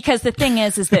 Because the thing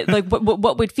is that like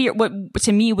what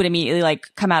to me would immediately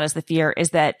like come out as the fear is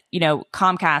that,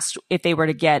 Comcast, if they were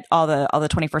to get all the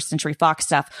 21st Century Fox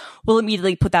stuff, will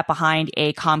immediately put that behind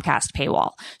a Comcast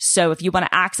paywall. So if you want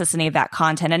to access any of that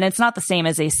content, and it's not the same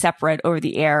as a separate over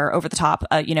the top,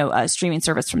 a streaming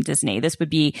service from Disney. This would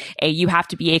be you have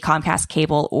to be a Comcast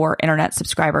cable or internet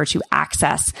subscriber to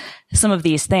access some of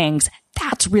these things.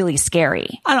 That's really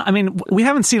scary. We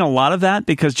haven't seen a lot of that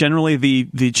because generally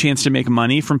the chance to make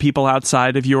money from people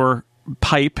outside of your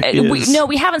pipe is...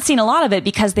 we haven't seen a lot of it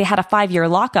because they had a 5-year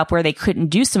lockup where they couldn't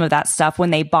do some of that stuff when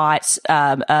they bought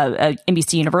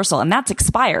NBC Universal, and that's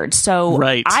expired. So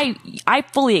right. I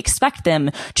fully expect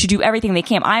them to do everything they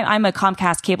can. I'm a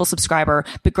Comcast cable subscriber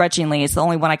begrudgingly. It's the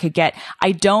only one I could get.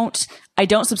 I don't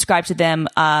subscribe to them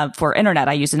for internet.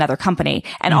 I use another company.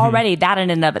 And already that in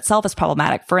and of itself is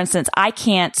problematic. For instance, I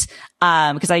can't,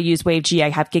 because I use WaveG, I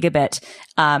have gigabit,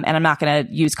 and I'm not going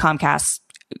to use Comcast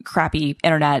crappy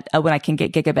internet when I can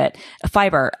get gigabit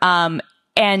fiber.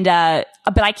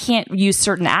 But I can't use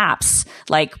certain apps.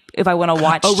 Like if I want to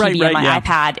watch TV on my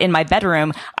iPad in my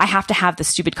bedroom, I have to have the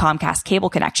stupid Comcast cable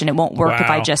connection. It won't work if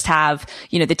I just have,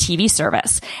 the TV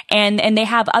service. And they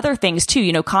have other things too.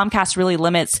 Comcast really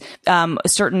limits,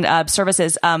 certain,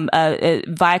 services.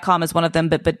 Viacom is one of them,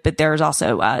 but there's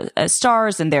also,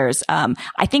 Stars, and there's,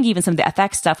 I think even some of the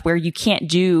FX stuff where you can't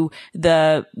do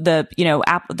the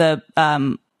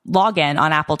login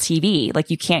on Apple TV. Like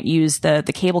you can't use the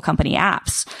cable company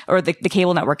apps or the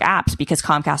cable network apps because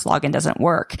Comcast login doesn't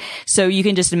work. So you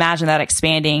can just imagine that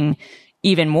expanding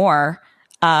even more,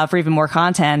 for even more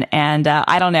content. And,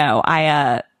 I don't know.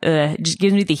 Just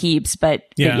gives me the heaves, but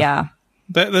yeah.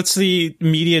 That's the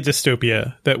media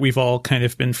dystopia that we've all kind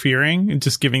of been fearing, and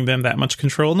just giving them that much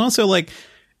control. And also like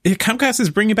Comcast is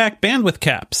bringing back bandwidth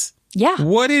caps. Yeah.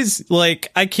 What is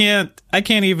I can't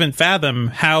even fathom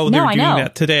how they're doing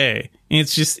that today.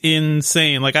 It's just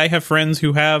insane. Like I have friends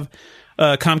who have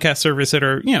a Comcast service that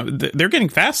are, they're getting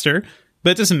faster, but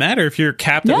it doesn't matter if you're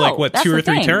capped at 2 or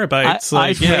 3 terabytes.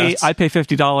 I pay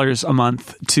 $50 a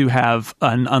month to have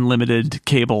an unlimited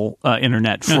cable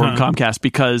internet for Comcast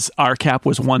because our cap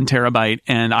was 1 terabyte,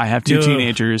 and I have 2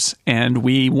 teenagers, and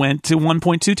we went to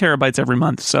 1.2 terabytes every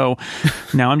month. So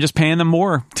now I'm just paying them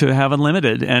more to have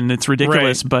unlimited, and it's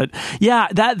ridiculous. Right. But yeah,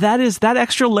 that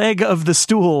extra leg of the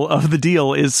stool of the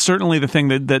deal is certainly the thing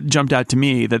that jumped out to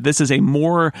me. That this is a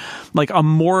more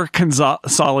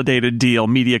consolidated deal,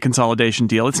 media consolidation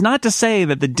deal. It's not to say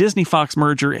that the Disney-Fox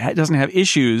merger doesn't have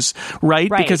issues, right?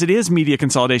 Because it is media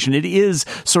consolidation. It is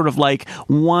sort of like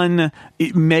one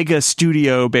mega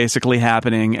studio basically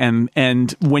happening.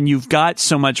 And when you've got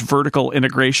so much vertical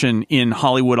integration in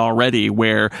Hollywood already,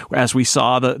 where, as we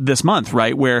saw this month,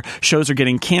 right, where shows are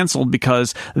getting canceled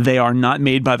because they are not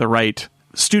made by the right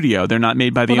studio. They're not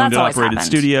made by the owned and operated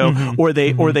studio, or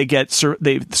they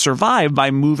they survive by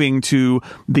moving to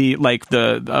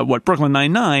what Brooklyn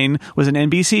Nine-Nine was an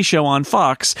NBC show on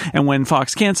Fox, and when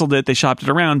Fox canceled it, they shopped it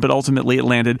around, but ultimately it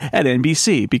landed at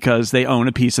NBC because they own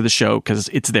a piece of the show because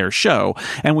it's their show.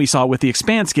 And we saw with The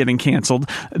Expanse getting canceled,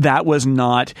 that was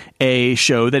not a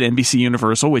show that NBC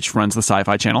Universal, which runs the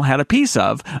Sci-Fi Channel, had a piece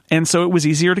of, and so it was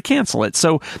easier to cancel it.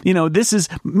 So this is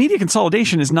media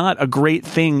consolidation is not a great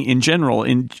thing in general.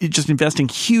 In just investing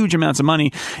huge amounts of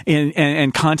money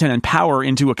and content and power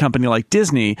into a company like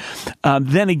Disney,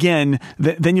 then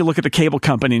you look at the cable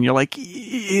company and you're like,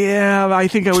 yeah, I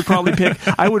think I would probably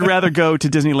I would rather go to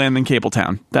Disneyland than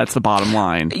Cabletown. That's the bottom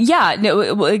line. Yeah,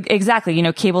 no, exactly.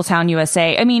 Cabletown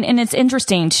USA. I mean, and it's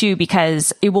interesting too,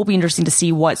 because it will be interesting to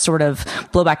see what sort of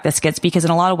blowback this gets, because in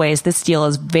a lot of ways, this deal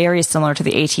is very similar to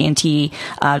the AT&T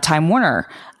Time Warner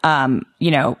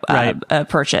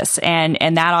purchase. And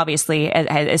that obviously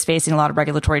is facing a lot of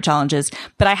regulatory challenges.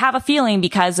 But I have a feeling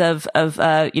because of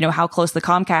how close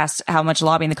how much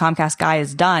lobbying the Comcast guy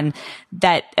has done,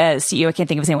 that CEO, I can't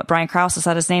think of his name, Brian Krause, is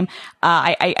that his name?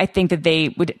 I think that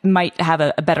they might have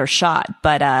a better shot.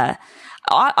 But,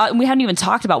 we haven't even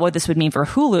talked about what this would mean for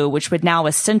Hulu, which would now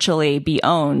essentially be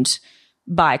owned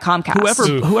by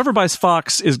Comcast. Whoever buys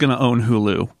Fox is going to own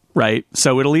Hulu. Right.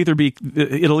 So it'll either be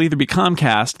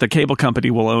Comcast, the cable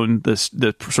company will own the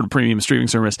sort of premium streaming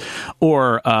service,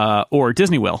 or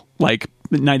Disney will, like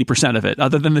 90% of it,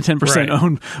 other than the 10%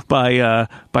 owned by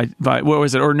what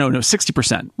was it? Or no,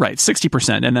 60%. Right.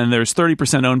 60%. And then there's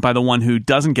 30% owned by the one who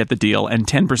doesn't get the deal, and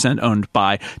 10% owned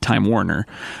by Time Warner.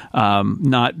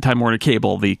 Not Time Warner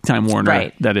Cable, the Time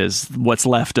Warner that is what's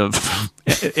left of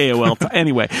AOL.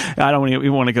 Anyway, I don't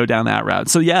even want to go down that route.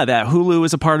 So yeah, that Hulu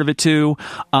is a part of it too.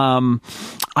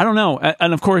 I don't know.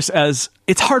 And of course,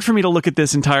 it's hard for me to look at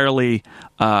this entirely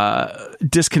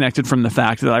disconnected from the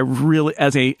fact that I really,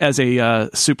 as a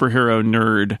superhero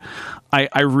nerd,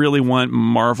 I really want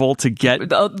Marvel to get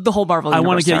the whole Marvel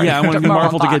universe. I want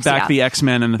Marvel to get back the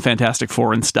X-Men and the Fantastic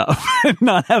Four and stuff, and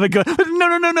not have it go.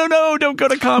 No! Don't go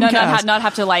to Comcast. Not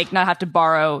have to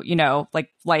borrow.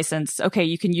 License. Okay,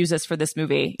 you can use this for this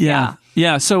movie. Yeah.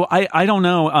 So I don't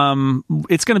know.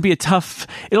 It's going to be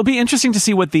it'll be interesting to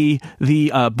see what the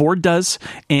board does,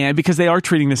 and because they are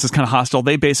treating this as kind of hostile,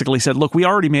 they basically said, look, we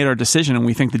already made our decision, and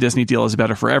we think the Disney deal is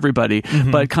better for everybody.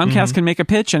 Mm-hmm, but Comcast can make a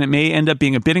pitch, and it may end up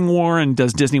being a bidding war. And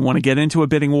does Disney want to get into a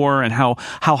bidding war? And how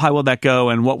high will that go?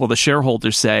 And what will the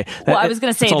shareholders say? Well, I was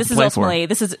going to say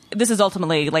this is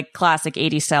ultimately like classic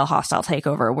 80s style hostile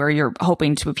takeover, where you're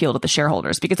hoping to appeal to the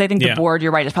shareholders, because I think the board,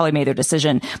 you're right, has probably made their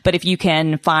decision. But if you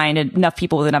can find enough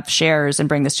people with enough shares and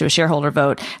bring this to a shareholder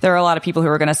vote, there are a lot of people who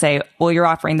are going to say, well, you're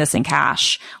offering this in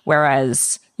cash,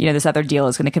 whereas this other deal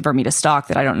is going to convert me to stock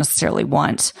that I don't necessarily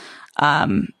want.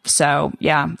 So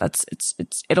yeah,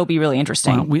 it'll be really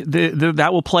interesting. Well,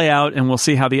 that will play out, and we'll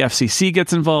see how the FCC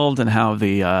gets involved and how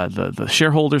the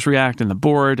shareholders react and the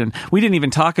board. And we didn't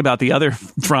even talk about the other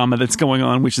drama that's going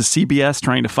on, which is CBS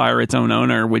trying to fire its own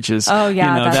owner, which is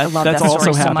that's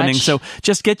also happening. So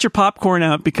just get your popcorn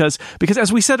out, because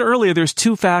as we said earlier, there's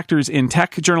two factors in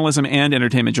tech journalism and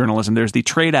entertainment journalism. There's the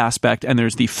trade aspect and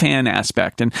there's the fan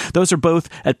aspect, and those are both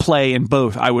at play in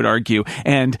both, I would argue.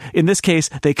 And in this case,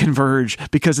 they converge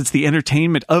because it's the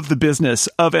entertainment of the business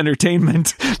of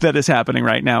entertainment that is happening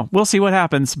right now. We'll see what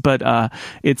happens, but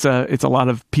it's a lot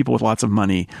of people with lots of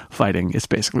money fighting. It's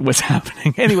basically what's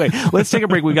happening. Anyway, let's take a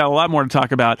break. We've got a lot more to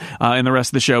talk about in the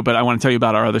rest of the show, but I want to tell you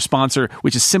about our other sponsor,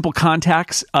 which is Simple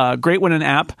Contacts. Great when an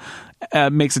app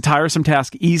makes a tiresome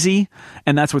task easy,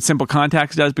 and that's what Simple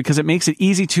Contacts does, because it makes it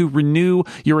easy to renew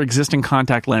your existing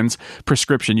contact lens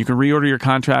prescription. You can reorder your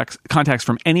contacts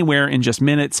from anywhere in just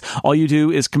minutes. All you do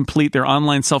is complete their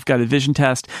online self-guided vision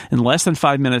test in less than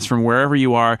 5 minutes from wherever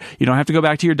you are. You don't have to go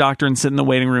back to your doctor and sit in the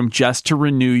waiting room just to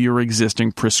renew your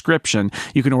existing prescription.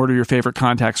 You can order your favorite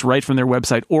contacts right from their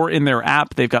website or in their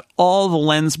app. They've got all the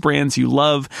lens brands you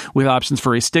love, with options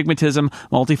for astigmatism,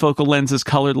 multifocal lenses,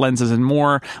 colored lenses, and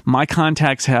more. My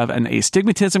contacts have an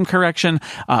astigmatism correction.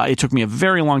 It took me a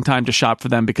very long time to shop for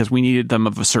them because we needed them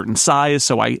of a certain size,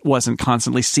 so I wasn't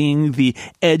constantly seeing the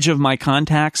edge of my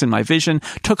contacts and my vision.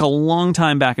 Took a long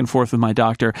time back and forth with my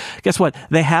doctor. Guess what?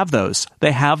 They have those.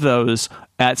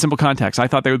 At Simple Contacts. I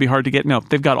thought they would be hard to get. No,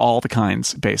 they've got all the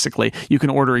kinds, basically. You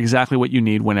can order exactly what you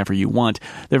need whenever you want.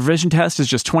 Their vision test is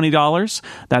just $20.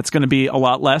 That's going to be a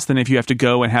lot less than if you have to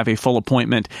go and have a full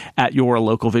appointment at your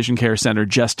local vision care center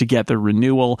just to get the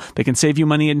renewal. They can save you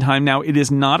money and time. Now, it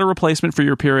is not a replacement for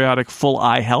your periodic full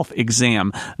eye health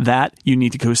exam. That you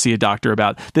need to go see a doctor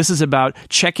about. This is about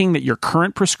checking that your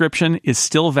current prescription is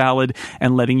still valid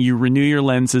and letting you renew your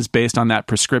lenses based on that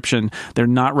prescription. They're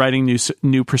not writing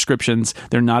new prescriptions.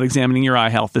 They're not examining your eye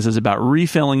health. This is about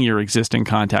refilling your existing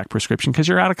contact prescription because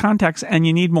you're out of contacts and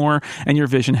you need more and your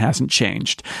vision hasn't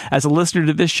changed. As a listener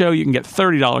to this show, you can get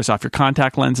 $30 off your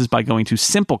contact lenses by going to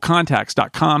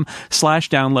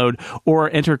simplecontacts.com/download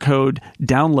or enter code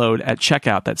download at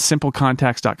checkout. That's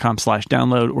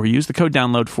simplecontacts.com/download or use the code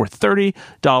download for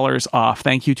 $30 off.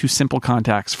 Thank you to Simple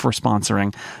Contacts for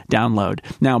sponsoring Download.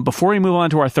 Now, before we move on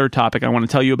to our third topic, I want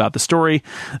to tell you about the story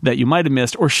that you might have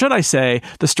missed, or should I say,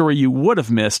 the story you would have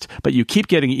missed, but you keep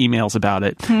getting emails about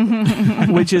it,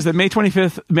 which is that May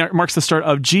 25th marks the start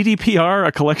of GDPR,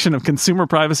 a collection of consumer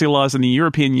privacy laws in the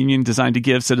European Union designed to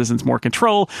give citizens more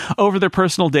control over their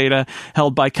personal data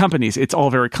held by companies. It's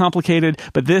all very complicated,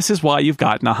 but this is why you've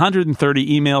gotten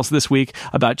 130 emails this week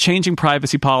about changing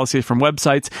privacy policies from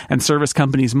websites and service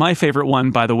companies. My favorite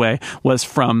one, by the way, was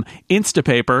from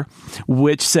Instapaper,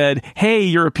 which said, hey,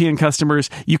 European customers,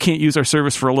 you can't use our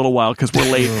service for a little while because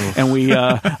we're late and we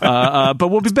but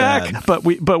we'll be back. But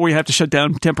we have to shut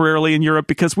down temporarily in Europe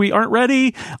because we aren't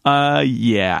ready.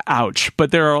 Yeah, ouch.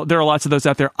 But there are lots of those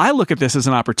out there. I look at this as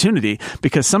an opportunity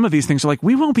because some of these things are like,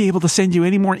 we won't be able to send you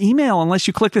any more email unless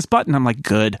you click this button. I'm like,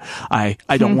 good. I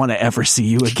don't want to ever see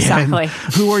you again. Exactly.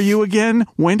 Who are you again?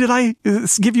 When did I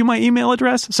give you my email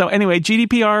address? So anyway,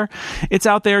 GDPR, it's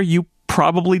out there. You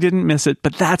probably didn't miss it,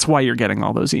 but that's why you're getting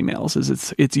all those emails.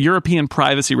 Is it's European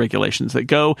privacy regulations that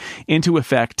go into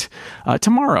effect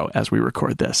tomorrow as we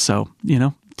record this. So,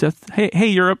 just, hey,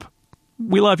 Europe,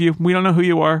 we love you. We don't know who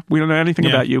you are. We don't know anything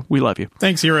about you. We love you.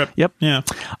 Thanks, Europe. Yep. Yeah.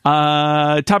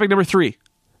 Topic number 3.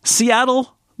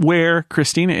 Seattle, where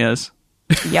Christina is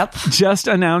Yep. just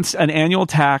announced an annual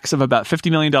tax of about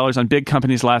 $50 million on big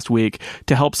companies last week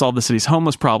to help solve the city's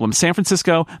homeless problem. San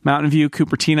Francisco, Mountain View,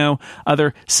 Cupertino,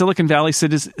 other Silicon Valley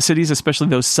cities, especially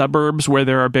those suburbs where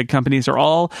there are big companies, are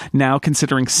all now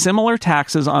considering similar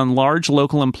taxes on large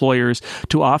local employers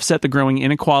to offset the growing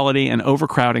inequality and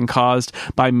overcrowding caused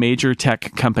by major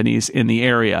tech companies in the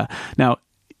area. Now,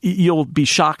 you'll be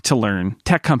shocked to learn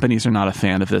tech companies are not a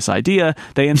fan of this idea.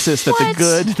 They insist that the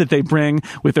good that they bring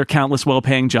with their countless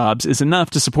well-paying jobs is enough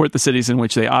to support the cities in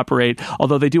which they operate.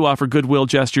 Although they do offer goodwill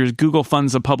gestures, Google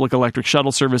funds a public electric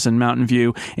shuttle service in Mountain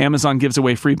View. Amazon gives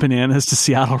away free bananas to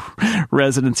Seattle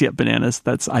residents. Yeah, bananas.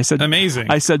 I said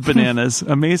amazing. I said bananas.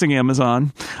 Amazing,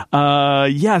 Amazon.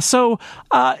 So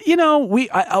last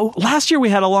year we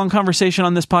had a long conversation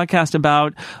on this podcast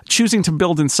about choosing to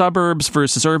build in suburbs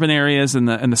versus urban areas and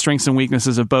the strengths and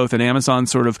weaknesses of both. And Amazon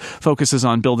sort of focuses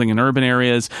on building in urban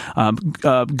areas.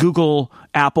 Google,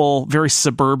 Apple, very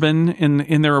suburban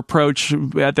in their approach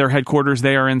at their headquarters.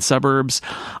 They are in suburbs.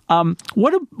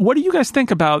 What do you guys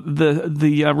think about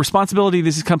the responsibility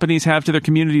these companies have to their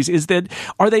communities? Is that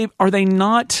are they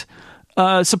not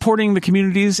supporting the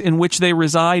communities in which they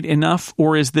reside enough,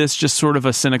 or is this just sort of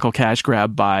a cynical cash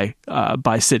grab by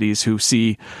cities who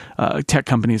see tech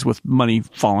companies with money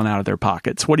falling out of their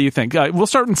pockets? What do you think? We'll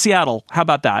start in Seattle. How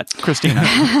about that, Christina?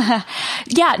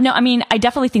 Yeah, no, I mean, I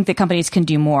definitely think that companies can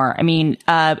do more. I mean,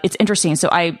 it's interesting. So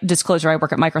I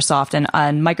work at Microsoft,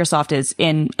 and Microsoft is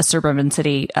in a suburban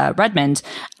city, Redmond,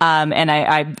 and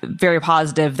I'm very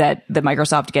positive that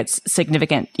Microsoft gets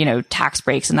significant, tax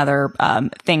breaks and other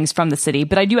things from the city.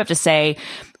 But I do have to say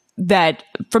that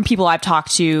from people I've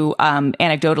talked to,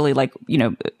 anecdotally, like,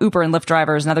 Uber and Lyft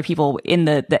drivers and other people in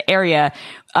the area,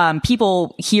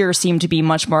 people here seem to be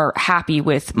much more happy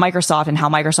with Microsoft and how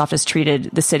Microsoft has treated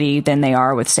the city than they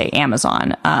are with, say,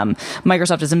 Amazon.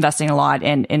 Microsoft is investing a lot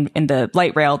in the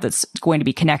light rail that's going to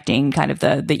be connecting kind of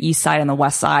the east side and the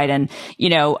west side. And,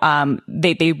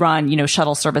 they run,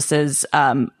 shuttle services,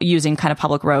 using kind of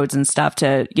public roads and stuff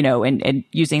to, and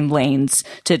using lanes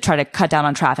to try to cut down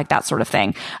on traffic, that sort of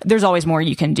thing. There's always more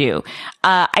you can do.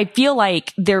 I feel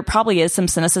like there probably is some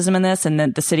cynicism in this, and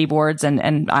the city boards,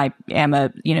 and I am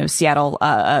a, Seattle,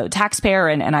 taxpayer,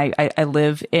 and I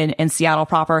live in Seattle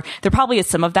proper. There probably is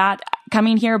some of that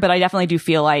coming here, but I definitely do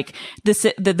feel like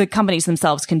the companies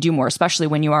themselves can do more, especially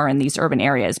when you are in these urban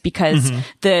areas, because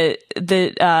the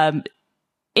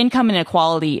income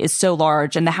inequality is so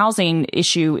large, and the housing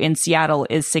issue in Seattle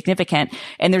is significant,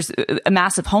 and there's a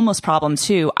massive homeless problem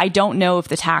too. I don't know if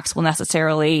the tax will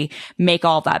necessarily make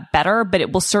all of that better, but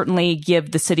it will certainly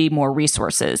give the city more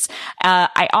resources.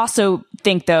 I also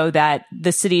think, though, that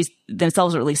the cities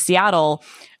themselves, or at least Seattle,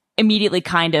 immediately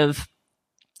kind of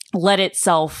let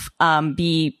itself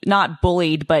be not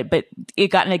bullied, but it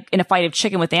got in a fight of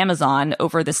chicken with Amazon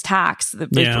over this tax. It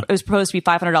was supposed to be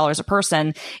 $500 a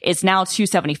person. It's now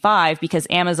 $275 because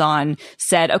Amazon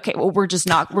said, "Okay, well, we're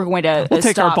going to we'll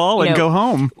take our ball and go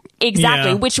home."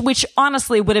 Exactly, which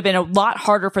honestly would have been a lot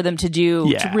harder for them to do,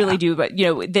 to really do, but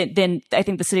then I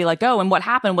think the city let go. And what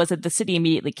happened was that the city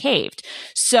immediately caved.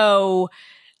 So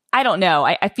I don't know.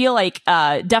 I feel like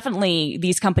definitely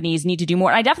these companies need to do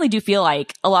more. And I definitely do feel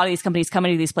like a lot of these companies come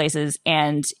into these places,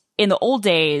 and in the old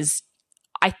days,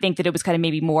 I think that it was kind of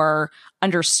maybe more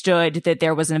understood that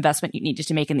there was an investment you needed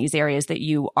to make in these areas that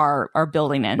you are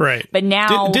building in. Right. But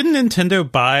now, didn't Nintendo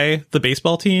buy the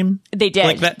baseball team? They did.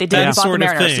 Like that, they did. That bought sort the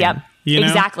Mariners. Of thing. Yep.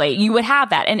 Exactly. You would have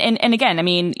that. And again, I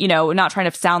mean, not trying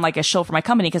to sound like a shill for my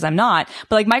company, because I'm not,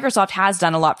 but like Microsoft has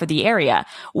done a lot for the area.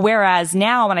 Whereas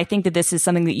now, and I think that this is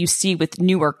something that you see with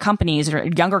newer companies or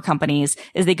younger companies,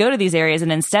 is they go to these areas,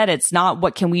 and instead it's not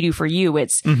what can we do for you?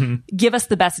 It's give us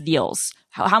the best deals.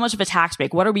 How much of a tax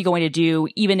break? What are we going to do,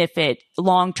 even if it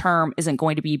long term isn't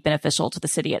going to be beneficial to the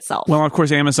city itself? Well, of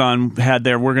course, Amazon had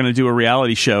we're going to do a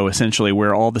reality show, essentially,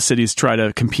 where all the cities try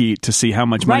to compete to see how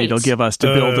much money they'll give us to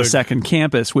build a second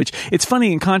campus, which it's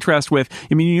funny in contrast with,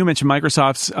 I mean, you mentioned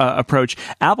Microsoft's approach.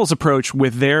 Apple's approach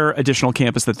with their additional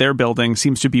campus that they're building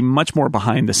seems to be much more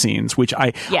behind the scenes, which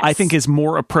I think is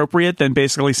more appropriate than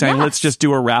basically saying, let's just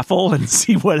do a raffle and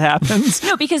see what happens.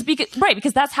 No, because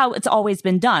that's how it's always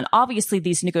been done. Obviously,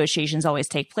 these negotiations always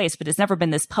take place, but it's never been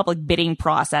this public bidding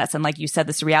process. And like you said,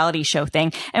 this reality show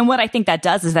thing. And what I think that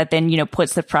does is that then,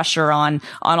 puts the pressure on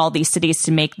all these cities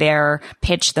to make their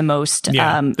pitch the most, they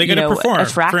got to perform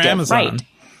attractive. For Amazon. Right.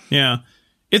 Yeah.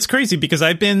 It's crazy because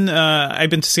I've been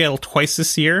to Seattle twice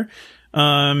this year.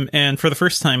 And for the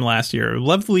first time last year,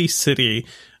 lovely city.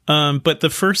 But the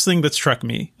first thing that struck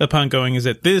me upon going is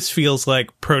that this feels like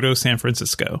proto San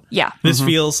Francisco. Yeah. This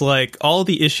feels like all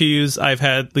the issues I've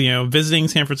had, visiting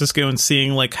San Francisco and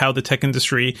seeing like how the tech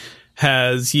industry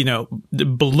has,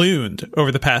 ballooned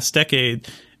over the past decade,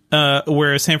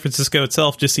 whereas San Francisco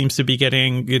itself just seems to be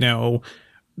getting,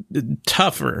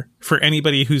 tougher for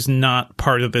anybody who's not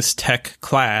part of this tech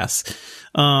class.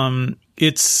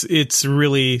 It's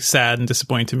really sad and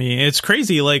disappointing to me. It's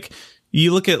crazy. Like,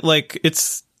 you look at, like,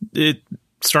 it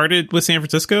started with San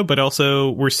Francisco, but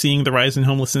also we're seeing the rise in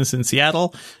homelessness in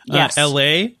Seattle. Yes.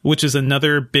 LA, which is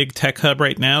another big tech hub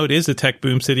right now. It is a tech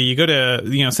boom city. You go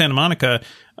to, Santa Monica,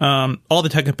 all the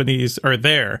tech companies are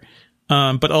there.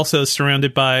 But also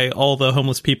surrounded by all the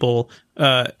homeless people,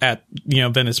 at,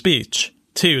 Venice Beach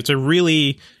too. It's a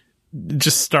really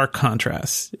just stark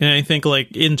contrast. And I think,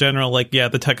 like, in general, like,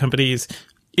 the tech companies,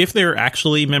 if they're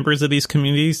actually members of these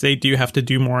communities, they do have to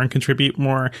do more and contribute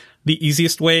more. The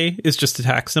easiest way is just to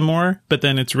tax them more, but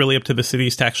then it's really up to the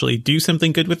cities to actually do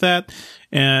something good with that.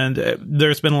 And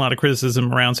there's been a lot of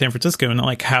criticism around San Francisco and,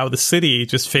 like, how the city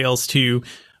just fails to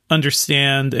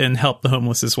understand and help the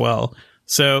homeless as well.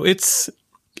 So this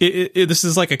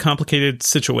is like a complicated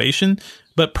situation.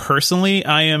 But personally,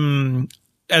 I am,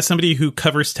 as somebody who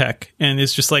covers tech and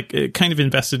is just like kind of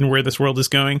invested in where this world is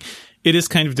going, it is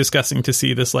kind of disgusting to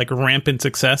see this like rampant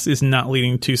success is not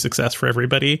leading to success for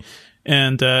everybody.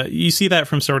 And you see that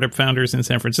from startup founders in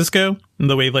San Francisco and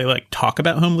the way they like talk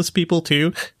about homeless people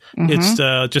too. Mm-hmm.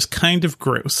 It's just kind of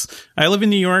gross. I live in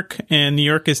New York, and New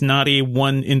York is not a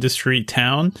one industry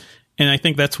town. And I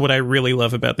think that's what I really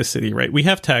love about the city, right? We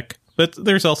have tech, but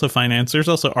there's also finance, there's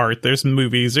also art, there's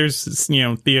movies, there's,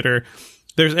 theater,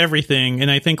 there's everything.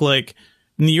 And I think like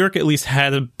New York at least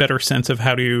had a better sense of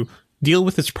how to deal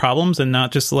with its problems and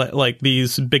not just let like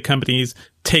these big companies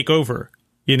take over,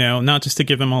 not just to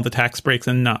give them all the tax breaks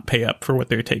and not pay up for what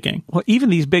they're taking. Well, even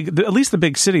these at least the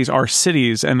big cities are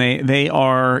cities, and they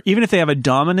are, even if they have a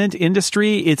dominant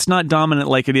industry, it's not dominant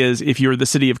like it is if you're the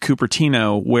city of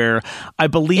Cupertino, where I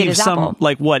believe some, Apple.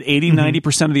 Like what, 80,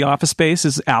 90% of the office space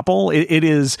is Apple. It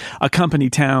is a company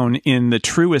town in the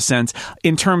truest sense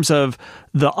in terms of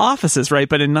the offices, right?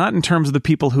 But not in terms of the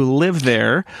people who live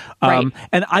there. Right.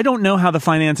 And I don't know how the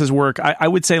finances work. I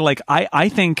would say, like, I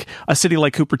think a city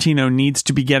like Cupertino needs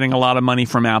to be getting a lot of money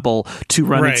from Apple to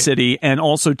run its city, and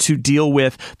also to deal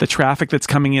with the traffic that's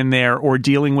coming in there, or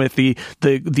dealing with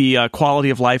the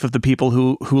quality of life of the people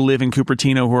who live in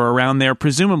Cupertino, who are around there,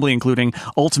 presumably including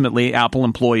ultimately Apple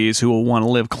employees who will want to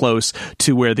live close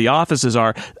to where the offices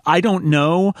are. I don't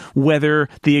know whether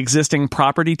the existing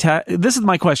property tax, this is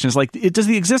my question, is like, does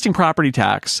the existing property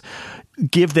tax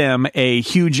give them a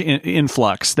huge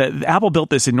influx? That Apple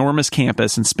built this enormous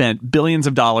campus and spent billions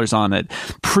of dollars on it.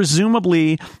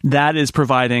 Presumably, that is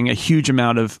providing a huge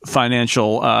amount of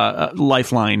financial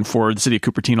lifeline for the city of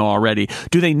Cupertino already.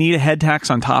 Do they need a head tax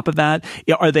on top of that?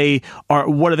 What are they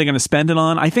going to spend it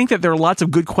on? I think that there are lots of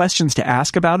good questions to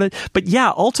ask about it. But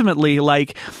yeah, ultimately,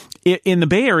 like, in the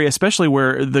Bay Area, especially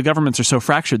where the governments are so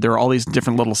fractured, there are all these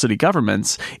different little city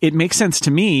governments. It makes sense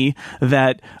to me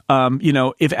that,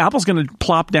 if Apple's going to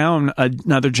plop down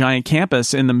another giant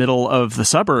campus in the middle of the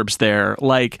suburbs there,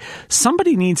 like,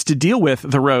 somebody needs to deal with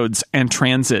the roads and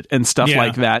transit and stuff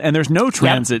like that. And there's no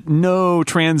transit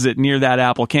near that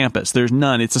Apple campus. There's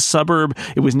none. It's a suburb.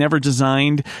 It was never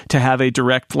designed to have a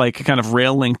direct, like, kind of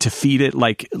rail link to feed it,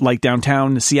 like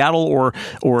downtown Seattle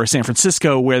or San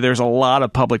Francisco, where there's a lot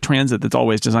of public transit that's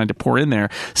always designed to pour in there.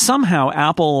 Somehow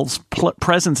Apple's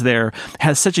presence there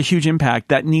has such a huge impact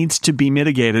that needs to be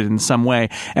mitigated in some way.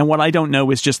 And what I don't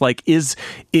know is just like, is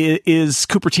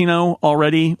Cupertino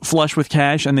already flush with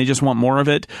cash and they just want more of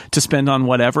it to spend on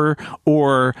whatever?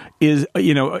 Or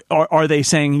are they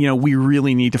saying, we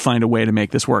really need to find a way to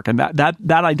make this work? And that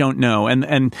I don't know.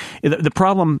 And the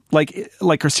problem, like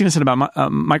Christina said about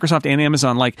Microsoft and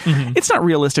Amazon, like, it's not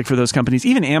realistic for those companies.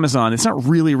 Even Amazon, it's not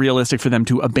really realistic for them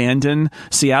to abandon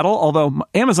Seattle, although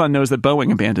Amazon knows that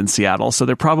Boeing abandoned Seattle, so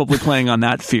they're probably playing on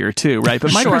that fear too, right?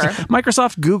 But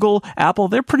Microsoft, Google, Apple,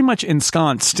 they're pretty much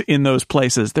ensconced in those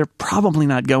places. They're probably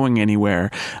not going anywhere.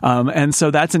 And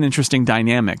so that's an interesting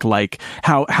dynamic. Like,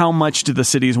 how much do the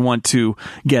cities want to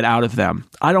get out of them?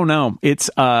 I don't know. It's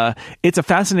a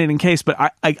fascinating case, but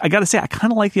I got to say, I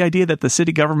kind of like the idea that the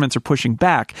city governments are pushing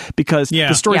back, because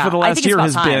the story for the last year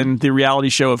has been the reality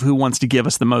show of who wants to give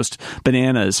us the most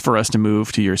bananas for us to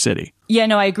move to your city. Yeah,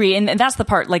 no, I agree. And that's the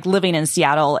part, like, living in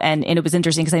Seattle. And it was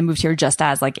interesting because I moved here just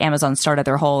as, like, Amazon started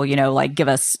their whole, like, give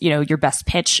us, your best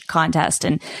pitch contest,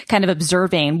 and kind of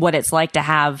observing what it's like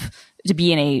to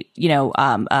be in a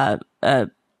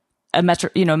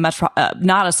metro,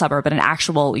 not a suburb, but an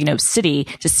actual, city,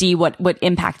 to see what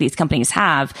impact these companies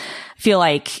have. I feel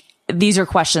like these are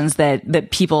questions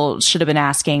that people should have been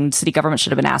asking, city government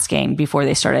should have been asking before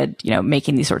they started,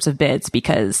 making these sorts of bids,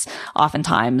 because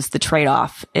oftentimes the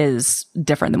trade-off is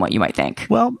different than what you might think.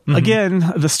 Well,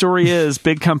 again, the story is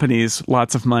big companies,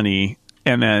 lots of money,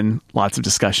 and then lots of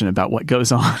discussion about what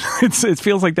goes on. It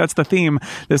feels like that's the theme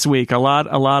this week. A lot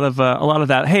of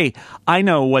that. Hey, I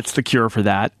know what's the cure for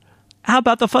that. How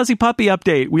about the Fuzzy Puppy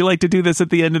update? We like to do this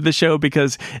at the end of the show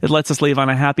because it lets us leave on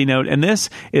a happy note. And this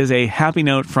is a happy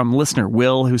note from listener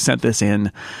Will, who sent this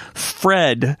in.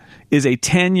 Fred is a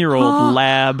 10-year-old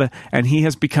lab, and he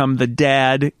has become the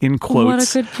dad, in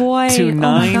quotes, what a good boy. To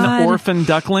 9 orphan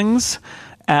ducklings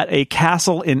at a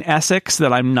castle in Essex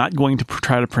that I'm not going to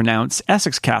try to pronounce.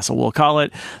 Essex Castle, we'll call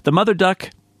it. The mother duck,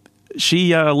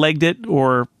 she legged it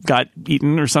or got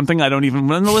eaten or something. I don't even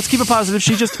know. Let's keep it positive.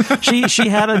 She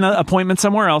had an appointment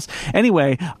somewhere else.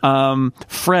 Anyway,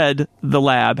 Fred, the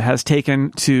lab, has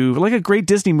taken to, like a great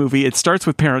Disney movie, it starts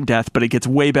with parent death, but it gets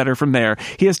way better from there.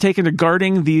 He has taken to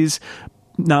guarding these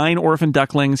 9 orphan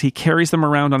ducklings. He carries them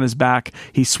around on his back.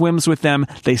 He swims with them.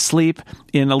 They sleep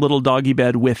in a little doggy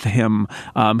bed with him.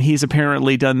 He's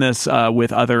apparently done this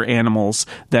with other animals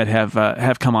that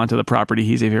have come onto the property.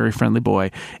 He's a very friendly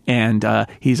boy, and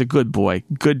he's a good boy.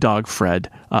 Good dog,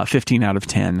 Fred. 15 out of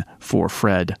 10 for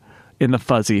Fred in the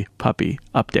Fuzzy Puppy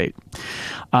update.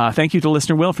 Thank you to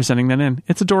listener Will for sending that in.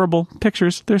 It's adorable.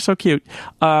 Pictures. They're so cute.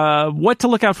 What to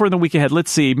look out for in the week ahead?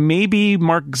 Let's see. Maybe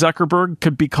Mark Zuckerberg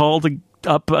could be called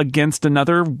up against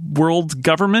another world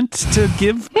government to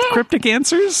give cryptic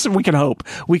answers. We could hope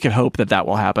that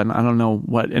will happen. I don't know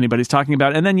what anybody's talking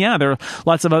about. And then, there are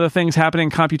lots of other things happening.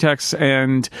 Computex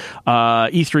and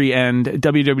E3 and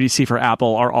WWDC for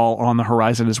Apple are all on the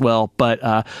horizon as well.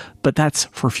 But that's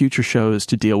for future shows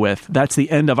to deal with. That's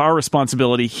the end of our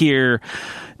responsibility here.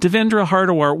 Devendra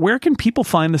Hardawar, where can people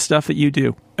find the stuff that you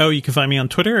do? Oh, you can find me on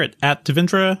Twitter at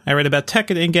Devendra. I write about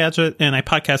tech at Engadget, and I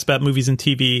podcast about movies and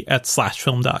TV at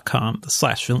 /film.com, the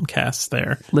 /filmcast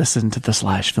there. Listen to the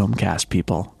 /filmcast,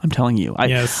 people. I'm telling you.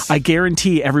 Yes. I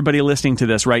guarantee everybody listening to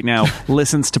this right now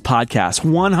listens to podcasts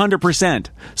 100%.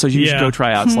 So you should go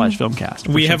try out /filmcast.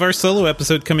 We have our solo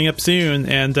episode coming up soon,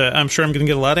 and I'm sure I'm going to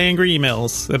get a lot of angry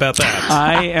emails about that.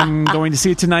 I am going to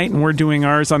see it tonight, and we're doing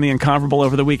ours on The Incomparable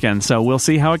over the weekend. So we'll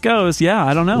see how it goes. Yeah,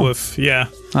 I don't know. Woof, yeah.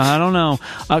 I don't know.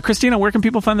 Christina, where can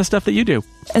people find the stuff that you do?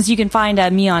 As you can find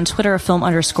me on Twitter,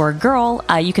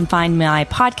 film_girl. You can find my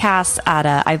podcast at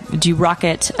I do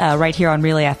Rocket right here on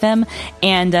Relay FM.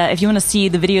 And if you want to see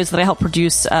the videos that I help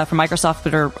produce for Microsoft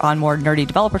that are on more nerdy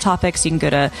developer topics, you can go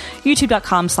to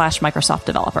youtube.com/Microsoft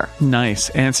Developer. Nice.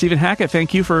 And Stephen Hackett,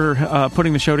 thank you for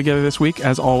putting the show together this week,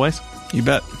 as always. You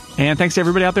bet. And thanks to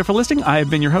everybody out there for listening. I have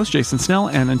been your host, Jason Snell.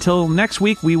 And until next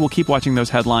week, we will keep watching those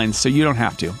headlines so you don't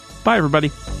have to. Bye, everybody.